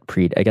of that,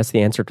 Preet, I guess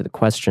the answer to the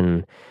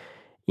question,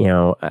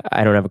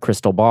 I don't have a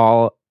crystal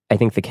ball. I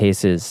think the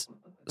case is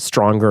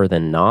stronger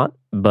than not.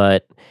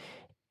 But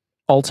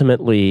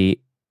ultimately,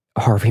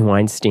 Harvey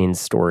Weinstein's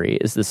story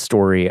is the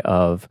story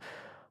of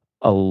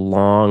a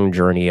long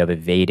journey of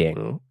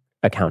evading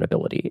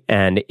accountability.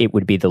 And it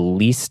would be the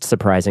least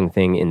surprising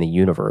thing in the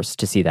universe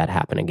to see that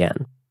happen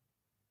again.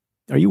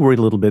 Are you worried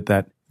a little bit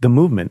that the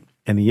movement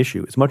and the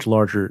issue is much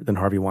larger than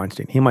Harvey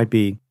Weinstein? He might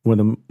be one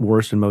of the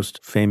worst and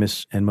most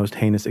famous and most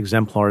heinous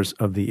exemplars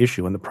of the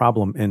issue and the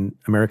problem in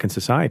American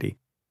society.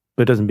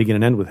 but it doesn't begin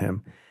and end with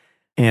him.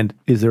 And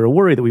is there a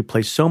worry that we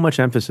place so much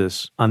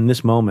emphasis on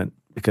this moment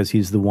because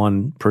he's the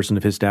one person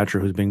of his stature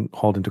who's being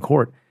hauled into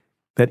court,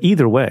 that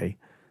either way,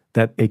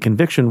 that a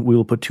conviction we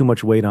will put too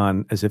much weight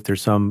on as if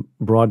there's some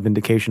broad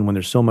vindication when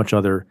there's so much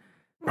other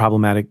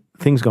problematic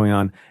things going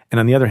on. And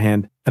on the other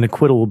hand, an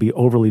acquittal will be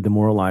overly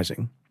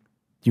demoralizing.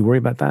 Do you worry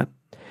about that?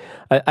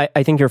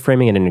 I think you're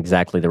framing it in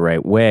exactly the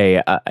right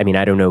way. I mean,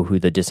 I don't know who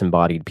the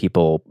disembodied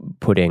people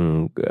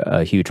putting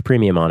a huge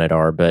premium on it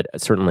are, but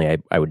certainly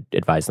I would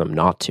advise them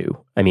not to.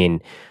 I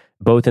mean,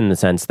 both in the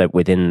sense that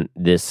within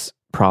this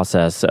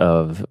process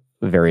of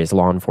various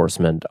law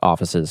enforcement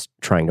offices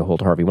trying to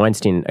hold Harvey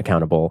Weinstein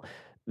accountable,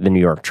 the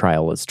New York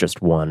trial is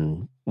just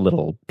one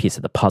little piece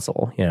of the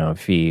puzzle. You know,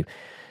 if he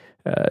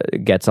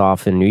gets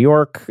off in New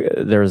York,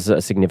 there's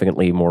a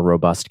significantly more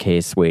robust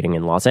case waiting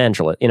in Los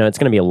Angeles. You know, it's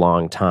going to be a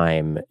long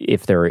time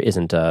if there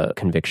isn't a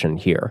conviction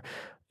here.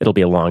 It'll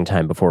be a long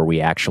time before we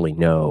actually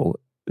know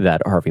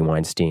that Harvey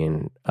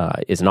Weinstein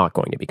is not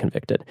going to be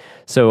convicted.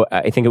 So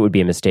I think it would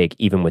be a mistake,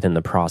 even within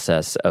the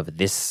process of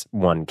this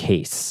one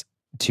case,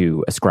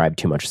 to ascribe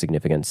too much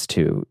significance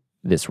to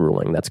this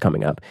ruling that's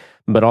coming up.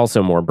 But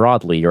also more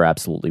broadly, you're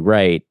absolutely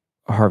right.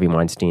 Harvey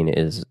Weinstein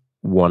is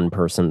one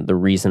person. The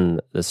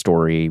reason the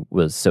story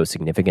was so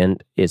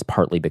significant is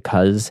partly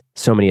because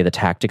so many of the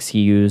tactics he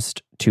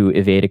used to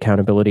evade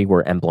accountability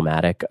were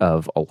emblematic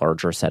of a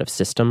larger set of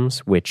systems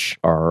which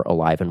are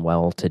alive and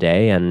well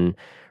today and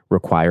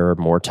require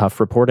more tough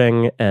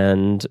reporting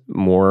and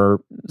more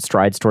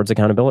strides towards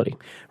accountability.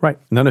 Right.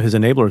 None of his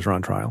enablers are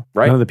on trial.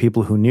 Right. None of the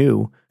people who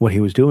knew what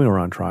he was doing are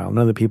on trial.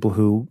 None of the people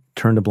who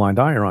turned a blind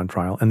eye are on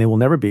trial, and they will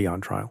never be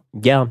on trial.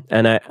 Yeah,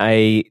 and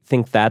I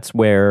think that's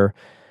where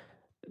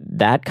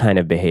that kind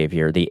of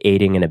behavior, the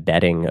aiding and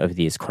abetting of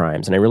these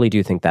crimes, and I really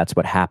do think that's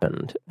what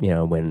happened, you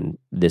know, when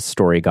this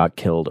story got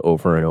killed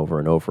over and over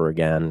and over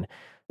again,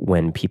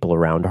 when people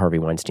around Harvey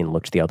Weinstein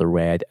looked the other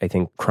way, I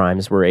think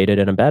crimes were aided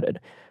and abetted.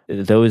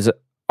 Those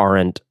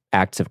aren't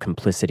acts of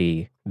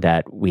complicity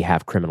that we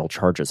have criminal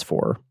charges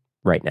for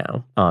right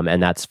now,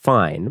 and that's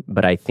fine,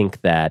 but I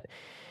think that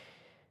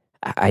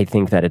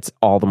it's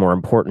all the more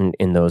important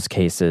in those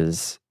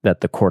cases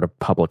that the court of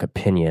public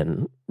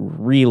opinion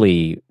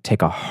really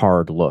take a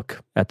hard look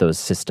at those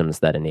systems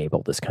that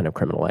enable this kind of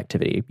criminal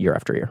activity year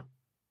after year.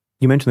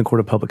 You mentioned the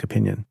court of public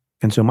opinion.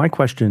 And so my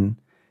question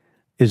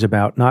is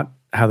about not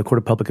how the court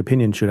of public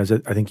opinion should, as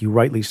I think you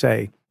rightly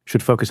say,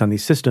 should focus on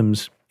these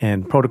systems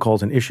and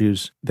protocols and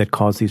issues that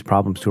cause these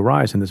problems to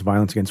arise and this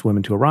violence against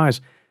women to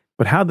arise,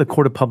 but how the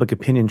court of public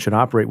opinion should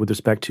operate with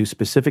respect to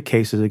specific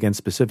cases against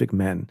specific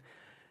men,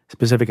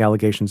 specific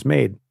allegations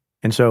made.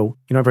 And so,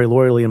 you know, very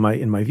loyally in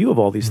my view of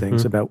all these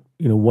things about,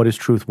 you know, what is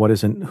truth, what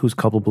isn't, who's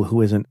culpable,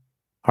 who isn't.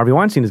 Harvey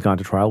Weinstein has gone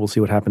to trial. We'll see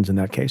what happens in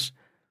that case.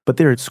 But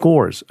there are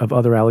scores of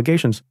other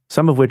allegations,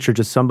 some of which are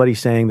just somebody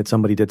saying that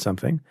somebody did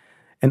something,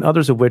 and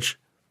others of which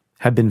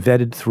have been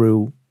vetted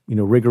through, you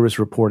know, rigorous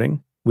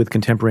reporting with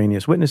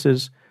contemporaneous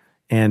witnesses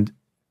and,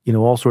 you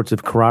know, all sorts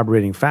of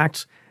corroborating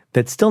facts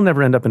that still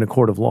never end up in a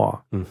court of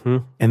law.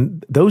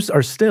 And those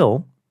are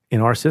still,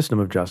 in our system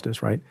of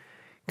justice, right,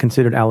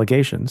 considered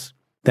allegations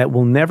that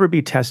will never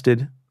be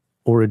tested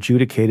or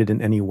adjudicated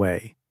in any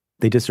way.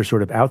 They just are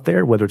sort of out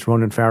there, whether it's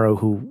Ronan Farrow,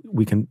 who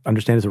we can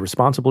understand is a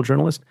responsible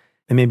journalist,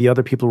 and maybe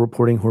other people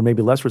reporting who are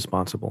maybe less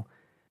responsible.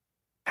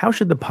 How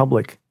should the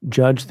public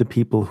judge the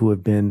people who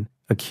have been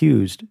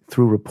accused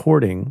through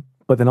reporting,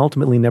 but then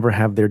ultimately never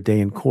have their day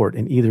in court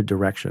in either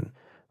direction?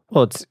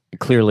 Well, it's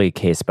clearly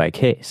case by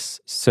case.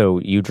 So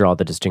you draw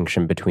the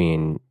distinction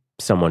between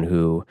someone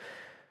who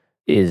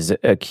is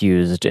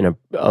accused in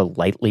a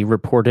lightly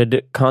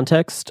reported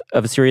context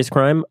of a serious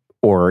crime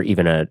or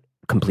even a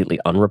completely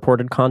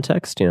unreported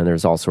context. You know,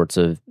 there's all sorts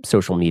of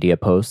social media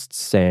posts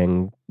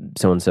saying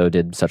so-and-so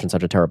did such and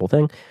such a terrible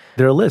thing.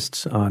 There are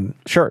lists on...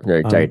 Sure.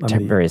 There are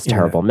various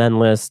terrible men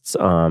lists.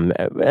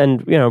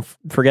 And, you know,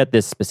 forget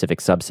this specific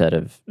subset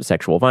of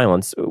sexual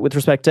violence. With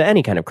respect to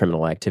any kind of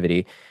criminal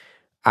activity,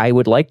 I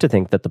would like to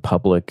think that the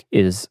public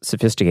is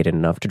sophisticated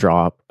enough to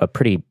draw a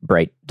pretty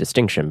bright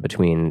distinction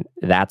between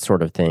that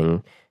sort of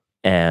thing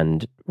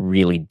and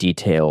really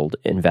detailed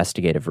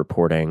investigative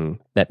reporting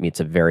that meets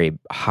a very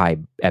high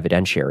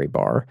evidentiary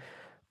bar.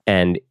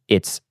 And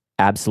it's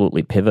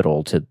absolutely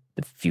pivotal to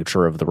the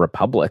future of the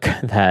republic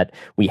that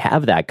we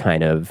have that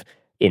kind of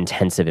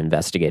intensive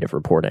investigative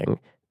reporting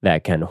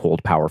that can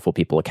hold powerful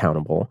people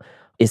accountable,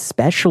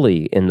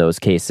 especially in those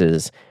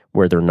cases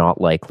where they're not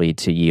likely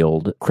to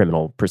yield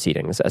criminal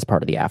proceedings as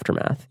part of the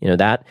aftermath. You know,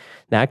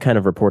 that kind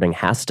of reporting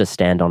has to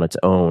stand on its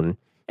own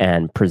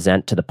and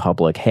present to the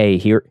public, hey,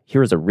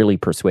 here's a really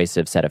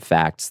persuasive set of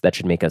facts that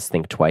should make us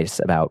think twice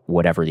about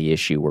whatever the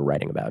issue we're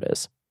writing about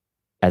is.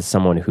 As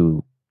someone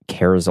who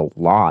cares a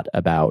lot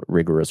about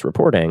rigorous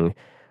reporting,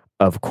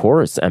 of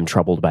course, I'm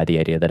troubled by the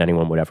idea that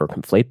anyone would ever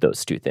conflate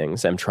those two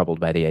things. I'm troubled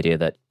by the idea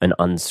that an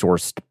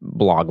unsourced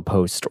blog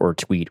post or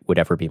tweet would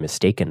ever be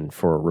mistaken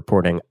for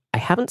reporting. I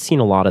haven't seen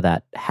a lot of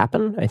that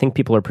happen. I think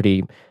people are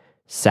pretty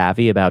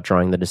savvy about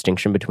drawing the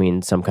distinction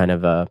between some kind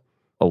of a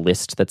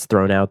list that's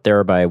thrown out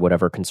there by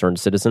whatever concerned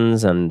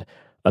citizens and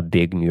a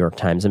big New York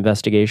Times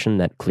investigation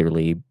that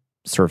clearly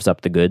serves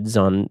up the goods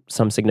on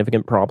some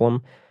significant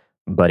problem.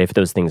 But if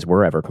those things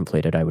were ever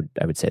completed, I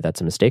would say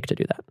that's a mistake to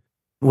do that.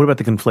 What about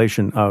the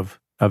conflation of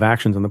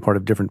actions on the part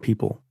of different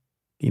people?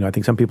 I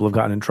think some people have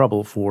gotten in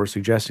trouble for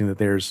suggesting that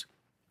there's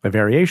a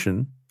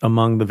variation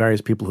among the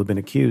various people who've been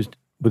accused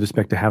with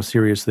respect to how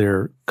serious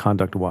their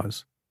conduct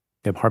was.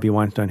 You have Harvey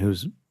Weinstein,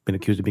 who's been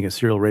accused of being a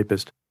serial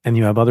rapist, and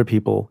you have other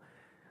people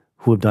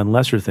who have done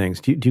lesser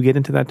things. Do you get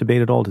into that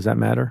debate at all? Does that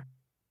matter?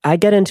 I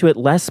get into it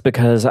less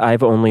because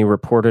I've only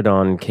reported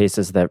on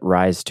cases that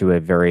rise to a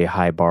very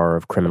high bar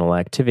of criminal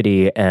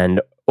activity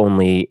and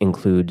only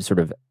include sort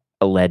of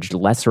alleged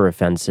lesser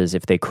offenses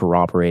if they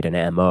corroborate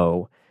an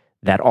MO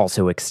that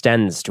also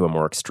extends to a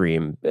more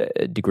extreme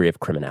degree of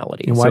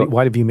criminality. And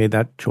why have you made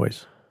that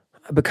choice?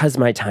 Because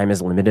my time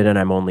is limited and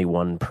I'm only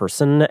one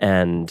person,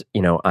 and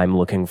I'm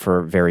looking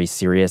for very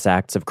serious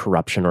acts of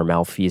corruption or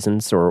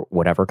malfeasance or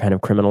whatever kind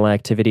of criminal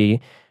activity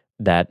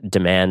that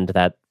demand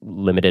that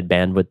limited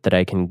bandwidth that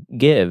I can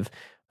give.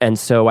 And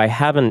so I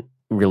haven't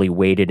really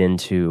waded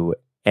into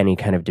any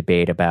kind of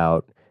debate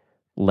about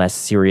less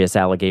serious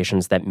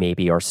allegations that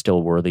maybe are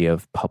still worthy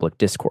of public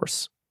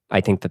discourse. I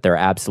think that there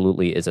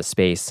absolutely is a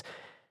space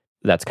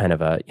that's kind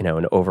of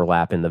an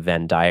overlap in the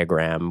Venn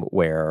diagram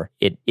where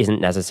it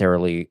isn't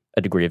necessarily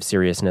a degree of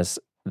seriousness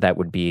that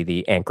would be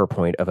the anchor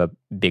point of a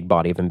big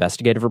body of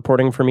investigative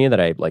reporting for me that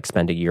I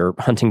spend a year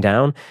hunting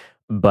down,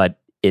 but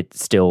it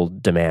still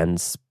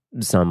demands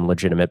some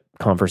legitimate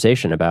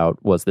conversation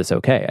about, was this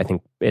okay? I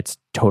think it's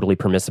totally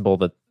permissible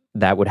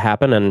that would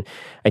happen. And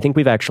I think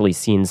we've actually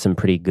seen some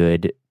pretty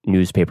good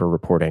newspaper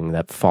reporting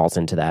that falls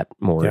into that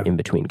more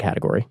in-between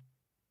category.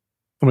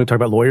 I'm going to talk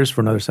about lawyers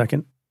for another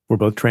second. We're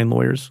both trained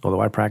lawyers,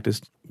 although I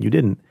practiced, you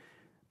didn't.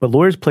 But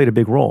lawyers played a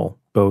big role,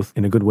 both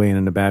in a good way and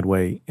in a bad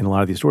way, in a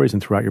lot of these stories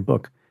and throughout your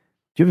book.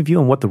 Do you have a view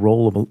on what the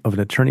role of an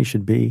attorney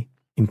should be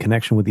in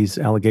connection with these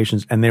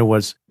allegations? And there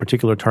was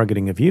particular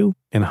targeting of you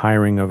and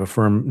hiring of a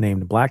firm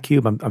named Black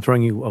Cube. I'm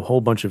throwing you a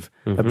whole bunch of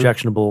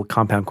objectionable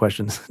compound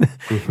questions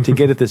to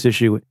get at this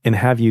issue and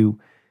have you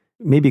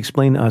maybe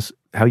explain to us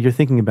how you're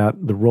thinking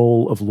about the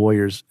role of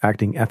lawyers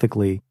acting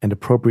ethically and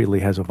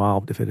appropriately has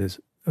evolved, if it has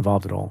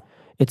evolved at all.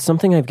 It's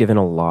something I've given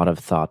a lot of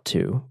thought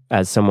to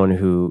as someone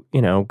who,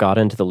 got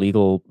into the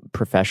legal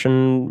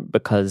profession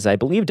because I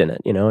believed in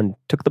it, and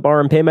took the bar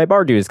and paid my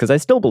bar dues because I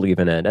still believe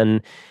in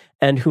it.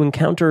 And who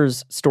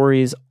encounters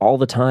stories all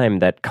the time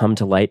that come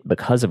to light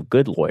because of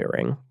good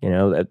lawyering.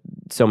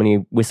 So many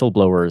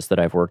whistleblowers that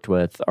I've worked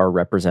with are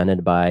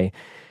represented by,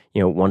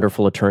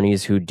 wonderful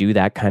attorneys who do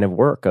that kind of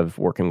work of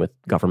working with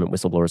government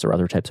whistleblowers or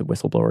other types of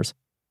whistleblowers.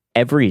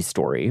 Every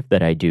story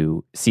that I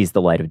do sees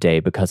the light of day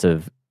because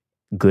of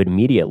good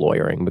media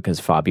lawyering, because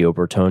Fabio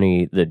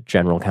Bertoni, the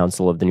general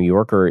counsel of the New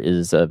Yorker,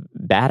 is a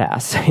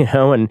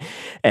badass,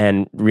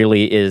 and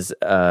really is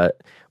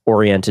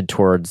oriented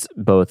towards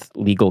both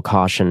legal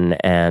caution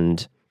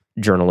and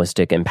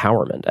journalistic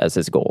empowerment as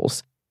his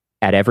goals.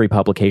 At every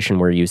publication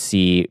where you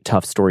see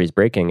tough stories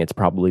breaking, it's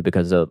probably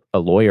because a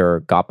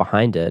lawyer got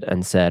behind it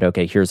and said,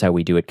 okay, here's how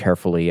we do it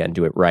carefully and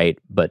do it right,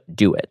 but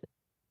do it.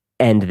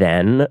 And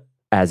then,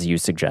 as you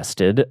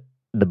suggested,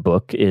 the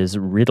book is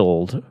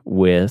riddled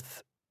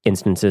with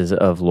instances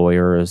of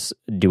lawyers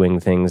doing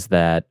things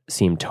that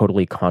seem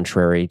totally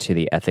contrary to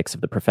the ethics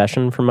of the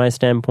profession from my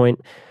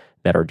standpoint,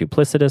 that are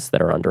duplicitous,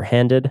 that are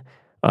underhanded.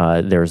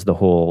 There's the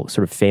whole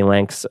sort of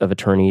phalanx of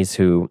attorneys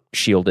who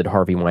shielded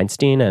Harvey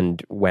Weinstein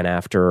and went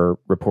after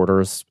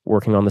reporters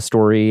working on the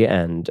story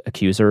and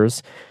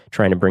accusers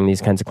trying to bring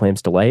these kinds of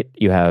claims to light.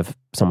 You have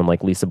someone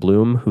like Lisa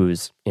Bloom,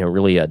 who's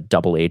really a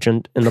double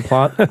agent in the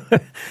plot.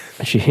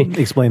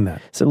 Explain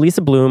that. So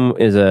Lisa Bloom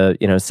is a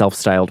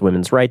self-styled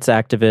women's rights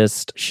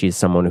activist. She's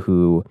someone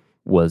who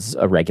was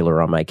a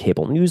regular on my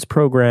cable news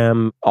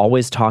program,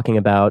 always talking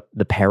about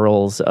the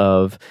perils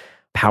of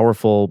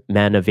powerful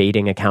men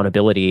evading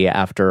accountability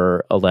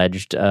after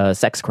alleged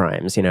sex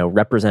crimes,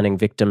 representing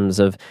victims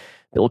of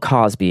Bill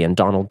Cosby and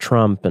Donald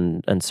Trump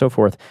and so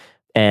forth,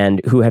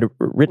 and who had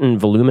written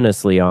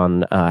voluminously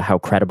on how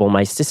credible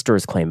my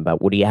sister's claim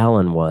about Woody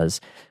Allen was,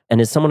 and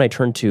is someone I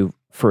turned to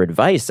for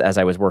advice as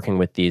I was working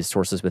with these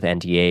sources with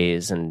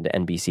NDAs, and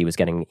NBC was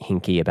getting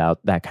hinky about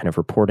that kind of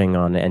reporting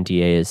on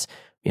NDAs,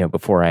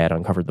 before I had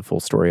uncovered the full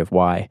story of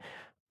why,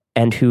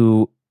 and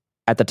who,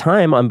 at the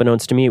time,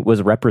 unbeknownst to me,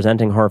 was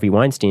representing Harvey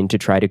Weinstein to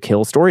try to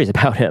kill stories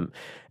about him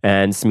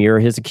and smear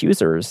his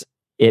accusers.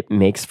 It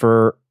makes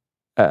for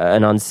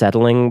an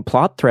unsettling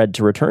plot thread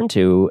to return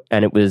to,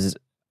 and it was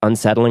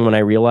unsettling when I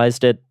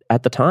realized it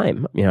at the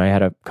time. I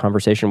had a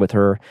conversation with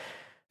her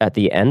at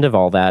the end of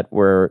all that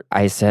where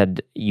I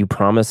said, you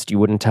promised you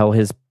wouldn't tell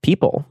his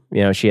people.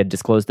 She had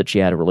disclosed that she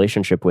had a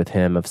relationship with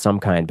him of some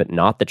kind, but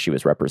not that she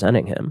was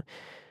representing him.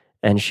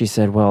 And she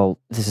said, well,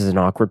 this is an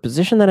awkward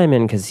position that I'm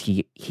in because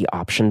he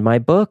optioned my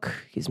book.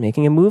 He's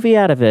making a movie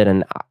out of it,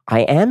 and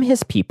I am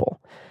his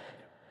people.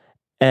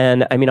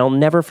 And I'll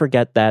never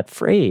forget that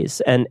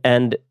phrase.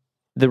 And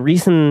the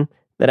reason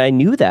that I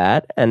knew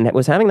that and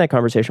was having that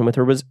conversation with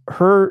her was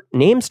her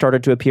name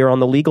started to appear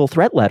on the legal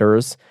threat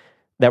letters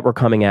that were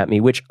coming at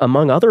me, which,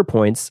 among other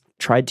points,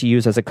 tried to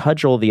use as a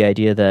cudgel the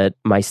idea that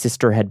my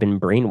sister had been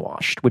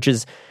brainwashed, which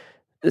is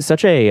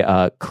such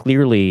a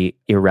clearly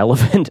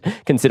irrelevant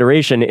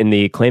consideration in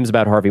the claims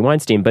about Harvey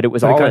Weinstein, but it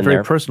was all in very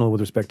there. Personal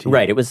with respect to you.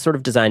 Right. It was sort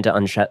of designed to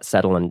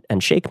unsettle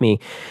and shake me.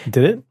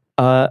 Did it?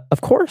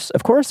 Of course.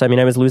 I mean,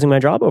 I was losing my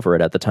job over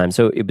it at the time,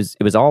 so it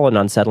was all an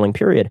unsettling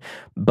period.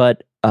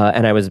 But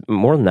and I was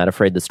more than that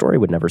afraid the story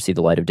would never see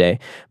the light of day.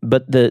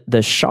 But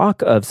the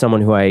shock of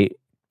someone who I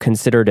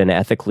considered an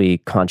ethically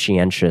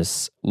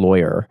conscientious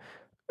lawyer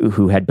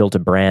who had built a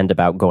brand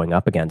about going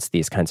up against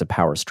these kinds of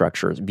power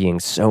structures, being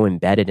so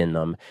embedded in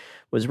them,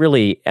 was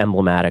really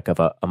emblematic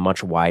of a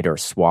much wider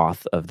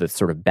swath of the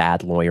sort of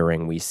bad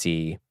lawyering we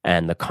see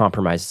and the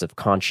compromises of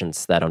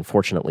conscience that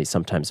unfortunately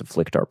sometimes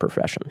afflict our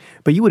profession.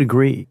 But you would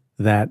agree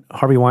that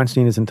Harvey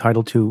Weinstein is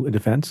entitled to a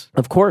defense?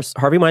 Of course.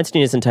 Harvey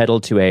Weinstein is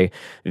entitled to a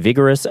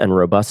vigorous and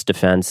robust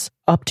defense,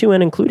 up to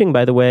and including,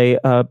 by the way,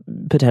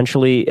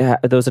 potentially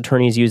those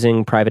attorneys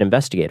using private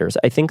investigators.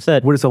 I think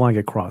that... Where does the line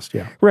get crossed?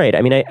 Yeah. Right.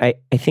 I mean, I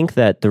think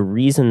that the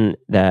reason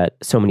that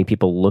so many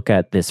people look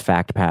at this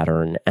fact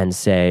pattern and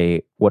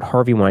say what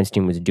Harvey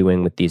Weinstein was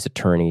doing with these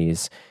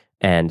attorneys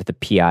and the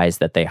PIs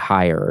that they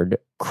hired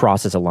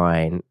crosses a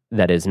line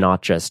that is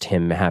not just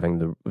him having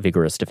the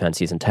vigorous defense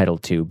he's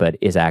entitled to, but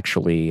is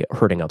actually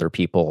hurting other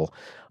people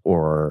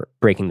or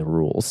breaking the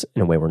rules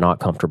in a way we're not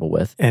comfortable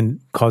with.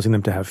 And causing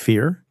them to have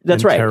fear.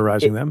 That's and right.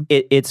 Terrorizing them.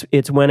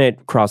 It's when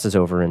it crosses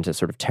over into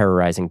sort of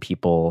terrorizing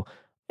people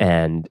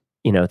and,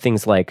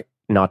 things like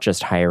not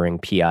just hiring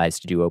PIs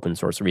to do open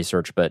source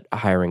research, but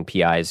hiring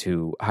PIs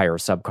who hire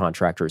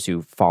subcontractors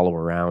who follow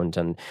around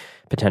and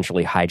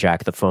potentially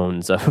hijack the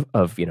phones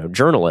of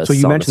journalists. So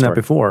you mentioned that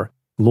before.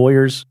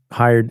 Lawyers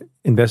hired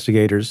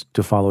investigators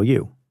to follow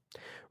you.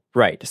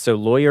 Right. So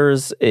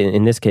lawyers,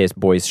 in this case,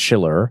 Boyce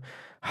Schiller,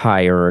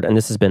 hired, and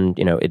this has been,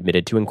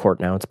 admitted to in court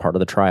now, it's part of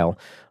the trial,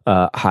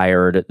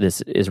 hired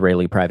this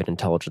Israeli private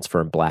intelligence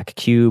firm, Black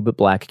Cube.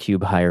 Black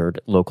Cube hired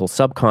local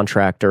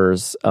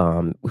subcontractors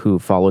who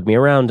followed me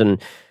around,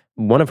 and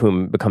one of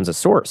whom becomes a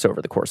source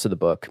over the course of the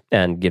book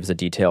and gives a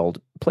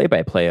detailed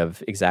play-by-play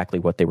of exactly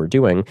what they were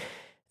doing.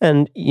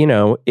 And,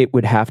 it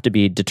would have to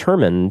be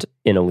determined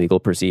in a legal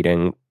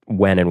proceeding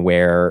when and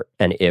where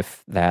and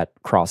if that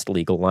crossed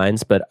legal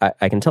lines. But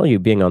I can tell you,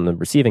 being on the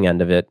receiving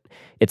end of it,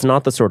 it's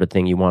not the sort of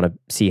thing you want to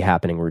see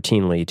happening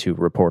routinely to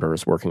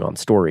reporters working on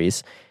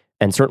stories.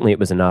 And certainly it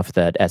was enough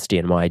that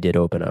SDNY did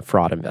open a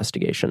fraud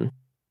investigation.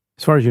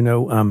 As far as you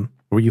know,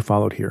 were you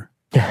followed here?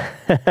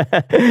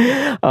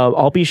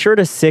 I'll be sure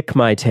to sick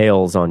my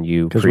tails on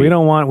you, because we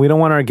don't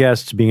want our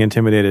guests being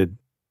intimidated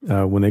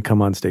when they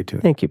come on. Stay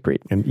tuned. Thank you, Preet.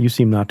 And you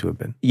seem not to have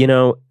been.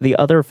 The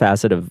other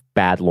facet of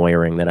bad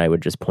lawyering that I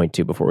would just point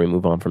to before we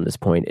move on from this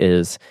point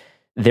is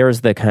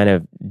there's the kind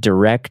of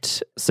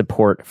direct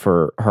support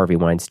for Harvey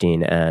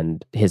Weinstein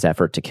and his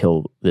effort to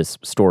kill this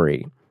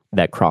story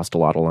that crossed a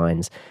lot of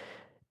lines.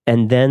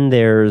 And then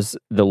there's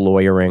the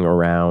lawyering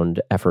around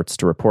efforts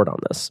to report on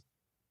this.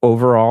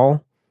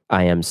 Overall,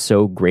 I am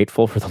so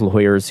grateful for the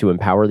lawyers who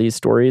empower these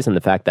stories and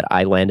the fact that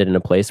I landed in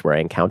a place where I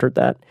encountered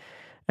that.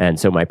 And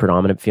so my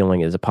predominant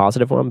feeling is a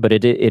positive one, but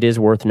it is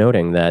worth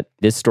noting that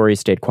this story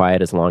stayed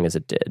quiet as long as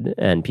it did,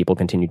 and people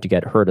continued to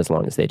get hurt as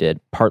long as they did,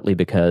 partly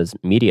because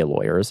media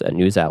lawyers and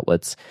news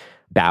outlets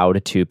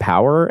bowed to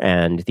power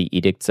and the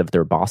edicts of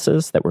their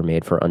bosses that were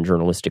made for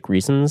unjournalistic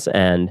reasons,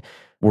 and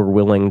were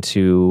willing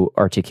to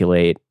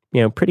articulate,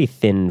 pretty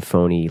thin,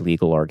 phony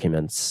legal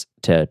arguments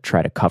to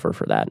try to cover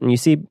for that. And you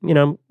see,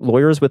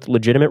 lawyers with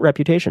legitimate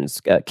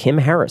reputations, Kim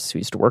Harris, who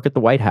used to work at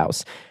the White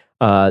House,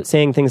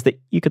 saying things that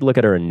you could look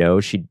at her and know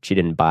she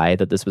didn't buy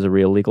that this was a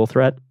real legal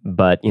threat,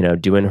 but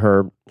doing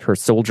her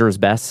soldier's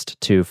best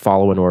to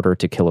follow an order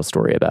to kill a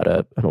story about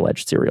an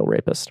alleged serial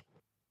rapist.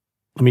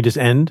 Let me just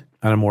end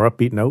on a more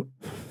upbeat note,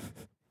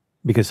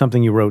 because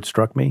something you wrote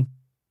struck me,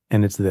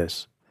 and it's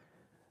this.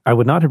 I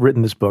would not have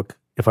written this book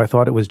if I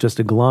thought it was just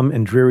a glum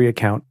and dreary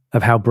account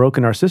of how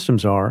broken our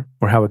systems are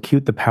or how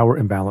acute the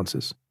power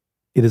imbalances.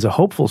 It is a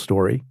hopeful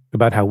story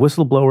about how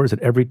whistleblowers at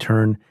every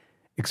turn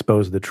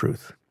expose the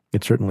truth.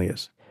 It certainly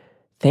is.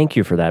 Thank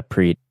you for that,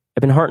 Preet.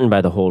 I've been heartened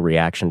by the whole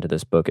reaction to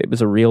this book. It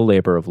was a real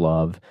labor of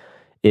love.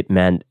 It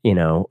meant,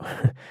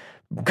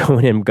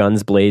 going in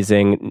guns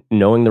blazing,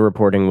 knowing the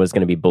reporting was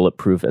going to be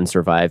bulletproof and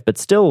survive, but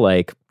still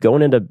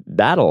going into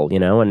battle,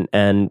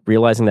 and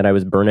realizing that I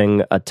was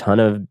burning a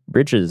ton of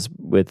bridges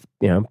with,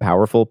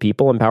 powerful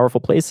people and powerful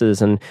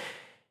places. And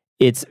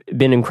it's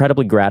been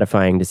incredibly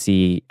gratifying to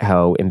see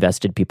how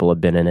invested people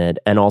have been in it,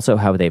 and also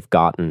how they've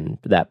gotten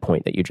to that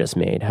point that you just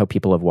made, how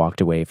people have walked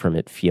away from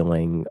it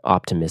feeling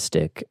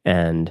optimistic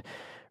and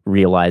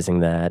realizing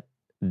that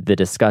the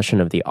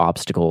discussion of the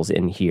obstacles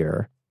in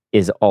here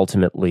is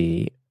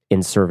ultimately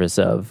in service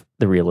of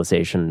the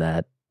realization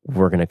that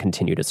we're going to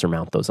continue to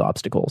surmount those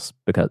obstacles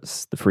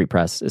because the free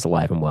press is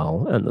alive and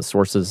well, and the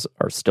sources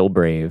are still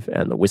brave,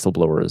 and the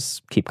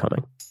whistleblowers keep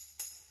coming.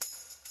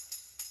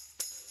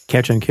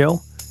 Catch and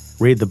kill.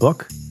 Read the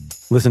book,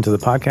 listen to the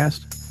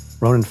podcast.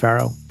 Ronan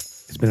Farrow,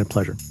 it's been a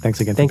pleasure. Thanks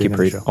again for being on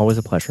the show. Thank you, Preet. Always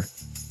a pleasure.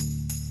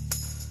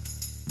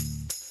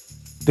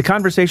 The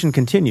conversation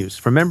continues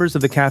for members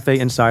of the Cafe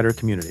Insider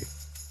community.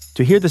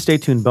 To hear the Stay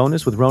Tuned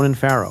bonus with Ronan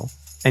Farrow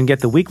and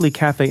get the weekly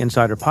Cafe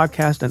Insider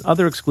podcast and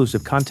other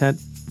exclusive content,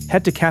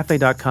 head to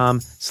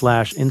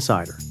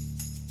cafe.com/insider.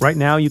 Right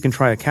now, you can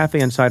try a Cafe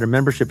Insider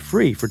membership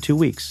free for 2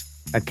 weeks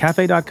at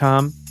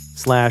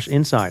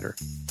cafe.com/insider.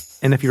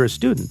 And if you're a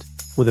student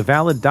with a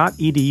valid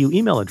 .edu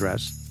email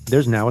address,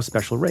 there's now a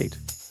special rate.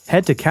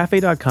 Head to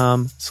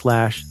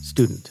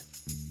cafe.com/student.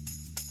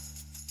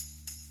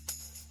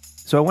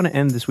 So I want to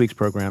end this week's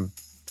program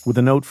with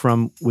a note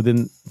from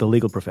within the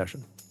legal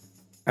profession.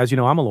 As you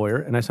know, I'm a lawyer,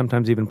 and I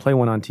sometimes even play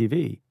one on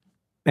TV.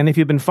 And if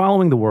you've been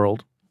following the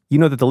world, you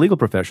know that the legal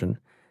profession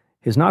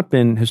has not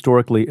been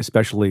historically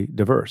especially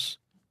diverse.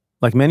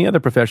 Like many other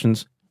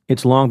professions,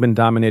 it's long been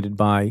dominated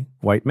by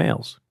white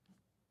males.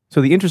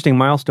 So the interesting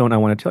milestone I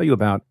want to tell you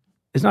about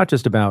is not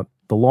just about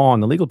the law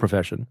and the legal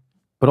profession,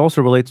 but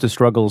also relates to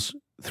struggles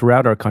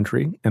throughout our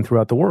country and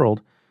throughout the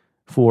world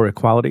for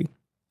equality,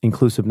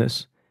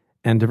 inclusiveness,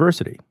 and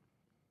diversity.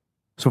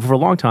 So for a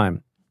long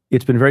time,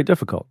 it's been very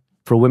difficult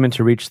for women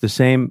to reach the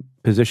same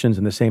positions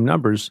and the same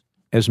numbers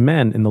as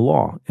men in the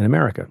law in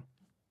America.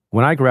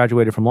 When I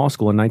graduated from law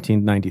school in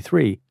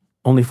 1993,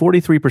 only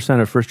 43%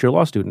 of first-year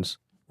law students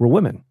were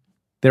women.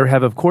 There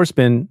have, of course,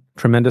 been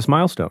tremendous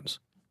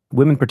milestones.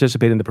 Women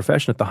participate in the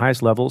profession at the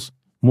highest levels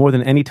more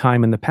than any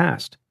time in the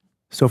past.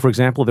 So, for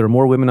example, there are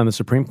more women on the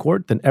Supreme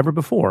Court than ever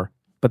before,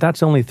 but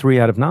that's only 3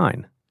 out of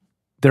 9.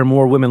 There are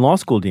more women law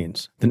school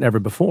deans than ever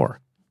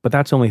before, but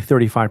that's only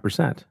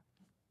 35%.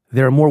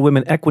 There are more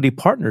women equity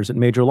partners at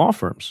major law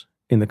firms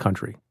in the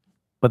country,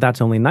 but that's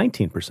only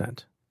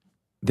 19%.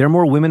 There are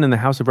more women in the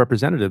House of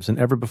Representatives than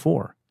ever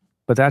before,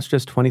 but that's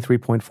just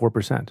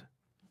 23.4%.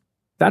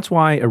 That's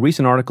why a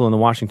recent article in the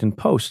Washington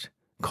Post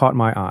caught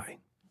my eye.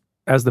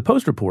 As the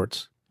Post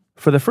reports,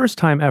 for the first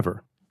time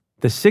ever,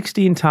 the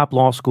 16 top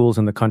law schools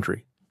in the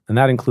country, and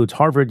that includes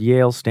Harvard,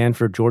 Yale,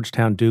 Stanford,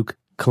 Georgetown, Duke,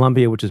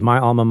 Columbia, which is my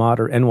alma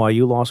mater,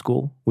 NYU Law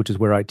School, which is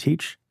where I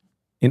teach.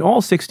 In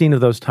all 16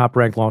 of those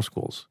top-ranked law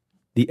schools,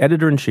 the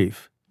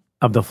editor-in-chief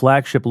of the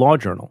flagship law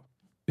journal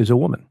is a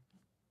woman.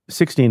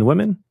 16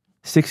 women,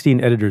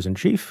 16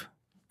 editors-in-chief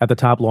at the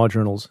top law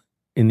journals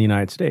in the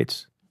United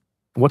States.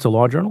 What's a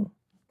law journal?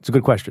 It's a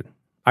good question.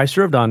 I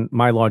served on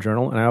my law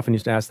journal, and I often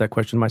used to ask that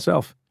question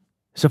myself.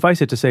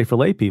 Suffice it to say, for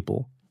lay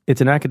people,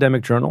 it's an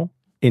academic journal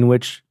in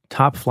which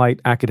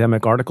top-flight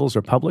academic articles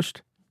are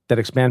published that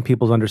expand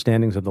people's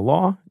understandings of the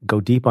law,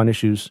 go deep on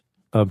issues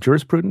of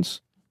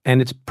jurisprudence,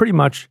 and it's pretty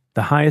much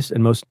the highest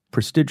and most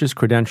prestigious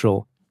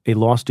credential a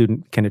law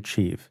student can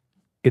achieve.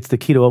 It's the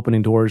key to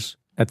opening doors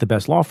at the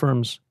best law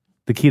firms,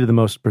 the key to the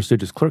most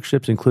prestigious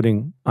clerkships,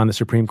 including on the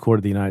Supreme Court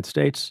of the United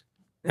States,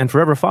 and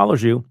forever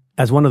follows you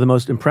as one of the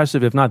most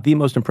impressive, if not the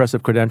most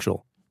impressive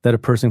credential that a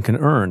person can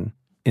earn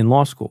in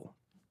law school.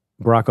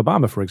 Barack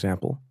Obama, for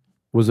example,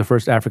 was the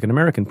first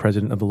African-American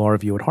president of the law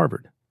review at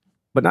Harvard.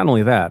 But not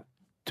only that,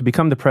 to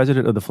become the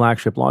president of the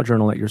flagship law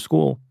journal at your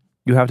school,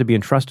 you have to be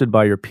entrusted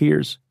by your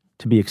peers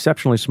to be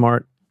exceptionally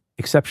smart,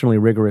 exceptionally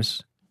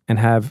rigorous, and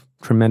have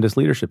tremendous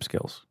leadership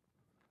skills.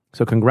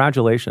 So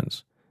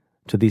congratulations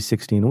to these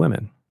 16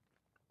 women.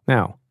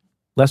 Now,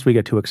 lest we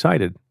get too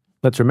excited,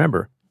 let's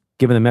remember,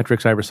 given the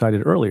metrics I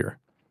recited earlier,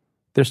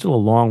 there's still a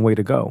long way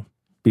to go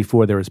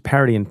before there is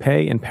parity in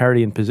pay and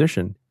parity in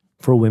position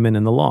for women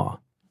in the law.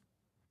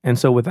 And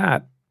so with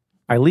that,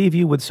 I leave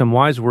you with some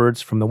wise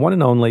words from the one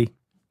and only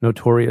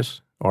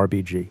notorious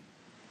RBG.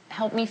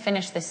 Help me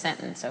finish this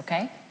sentence,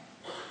 okay?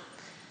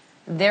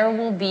 There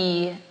will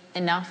be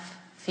enough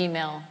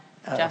female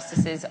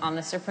justices on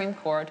the Supreme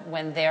Court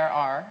when there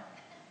are...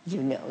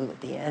 You know what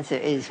the answer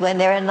is. When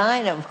there are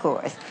 9, of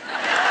course.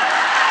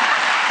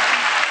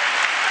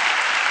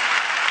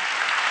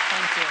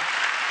 Thank you.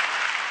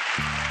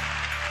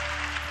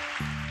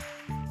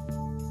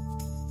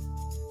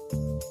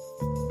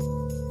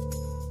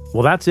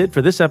 Well, that's it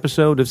for this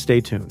episode of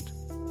Stay Tuned.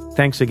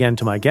 Thanks again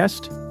to my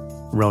guest,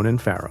 Ronan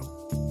Farrow.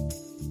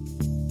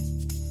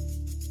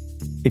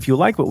 If you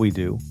like what we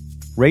do,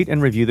 rate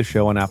and review the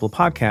show on Apple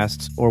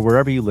Podcasts or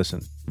wherever you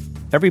listen.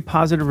 Every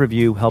positive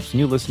review helps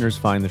new listeners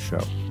find the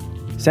show.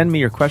 Send me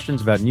your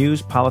questions about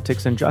news,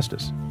 politics, and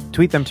justice.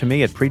 Tweet them to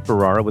me at Preet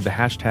Bharara with the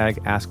hashtag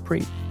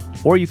AskPreet.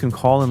 Or you can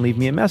call and leave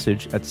me a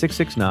message at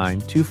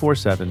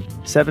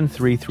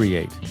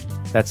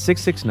 669-247-7338. That's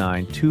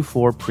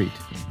 669-24-PREET.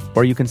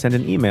 Or you can send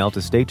an email to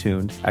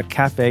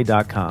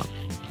staytuned@cafe.com.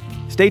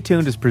 Stay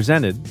Tuned is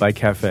presented by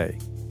Cafe.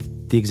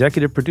 The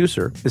executive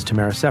producer is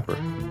Tamara Sepper.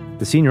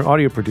 The senior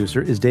audio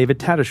producer is David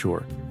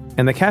Tadashore.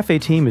 And the Cafe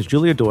team is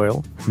Julia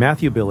Doyle,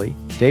 Matthew Billy,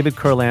 David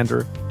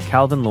Kurlander,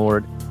 Calvin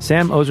Lord,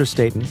 Sam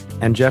Ozer-Staten,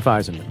 and Jeff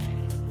Eisenman.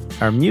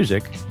 Our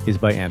music is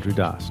by Andrew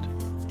Dost.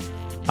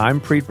 I'm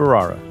Preet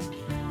Bharara.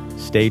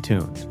 Stay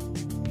tuned.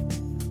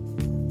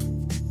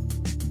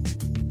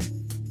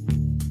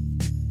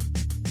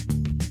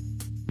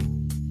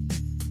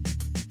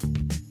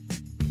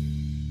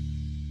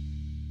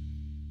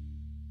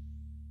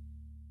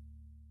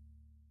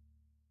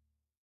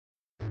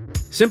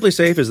 Simply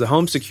Safe is the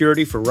home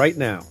security for right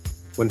now,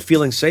 when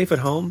feeling safe at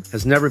home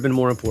has never been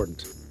more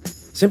important.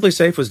 Simply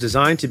Safe was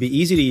designed to be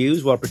easy to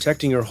use while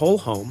protecting your whole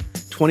home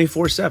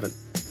 24/7,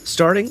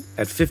 starting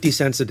at 50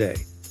 cents a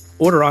day.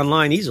 Order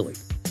online easily.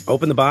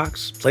 Open the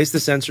box, place the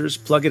sensors,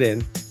 plug it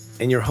in,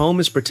 and your home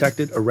is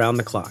protected around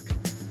the clock.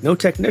 No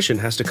technician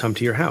has to come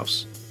to your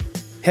house.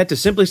 Head to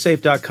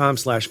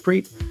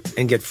simplysafe.com/preet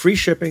and get free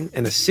shipping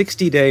and a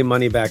 60-day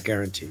money-back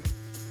guarantee.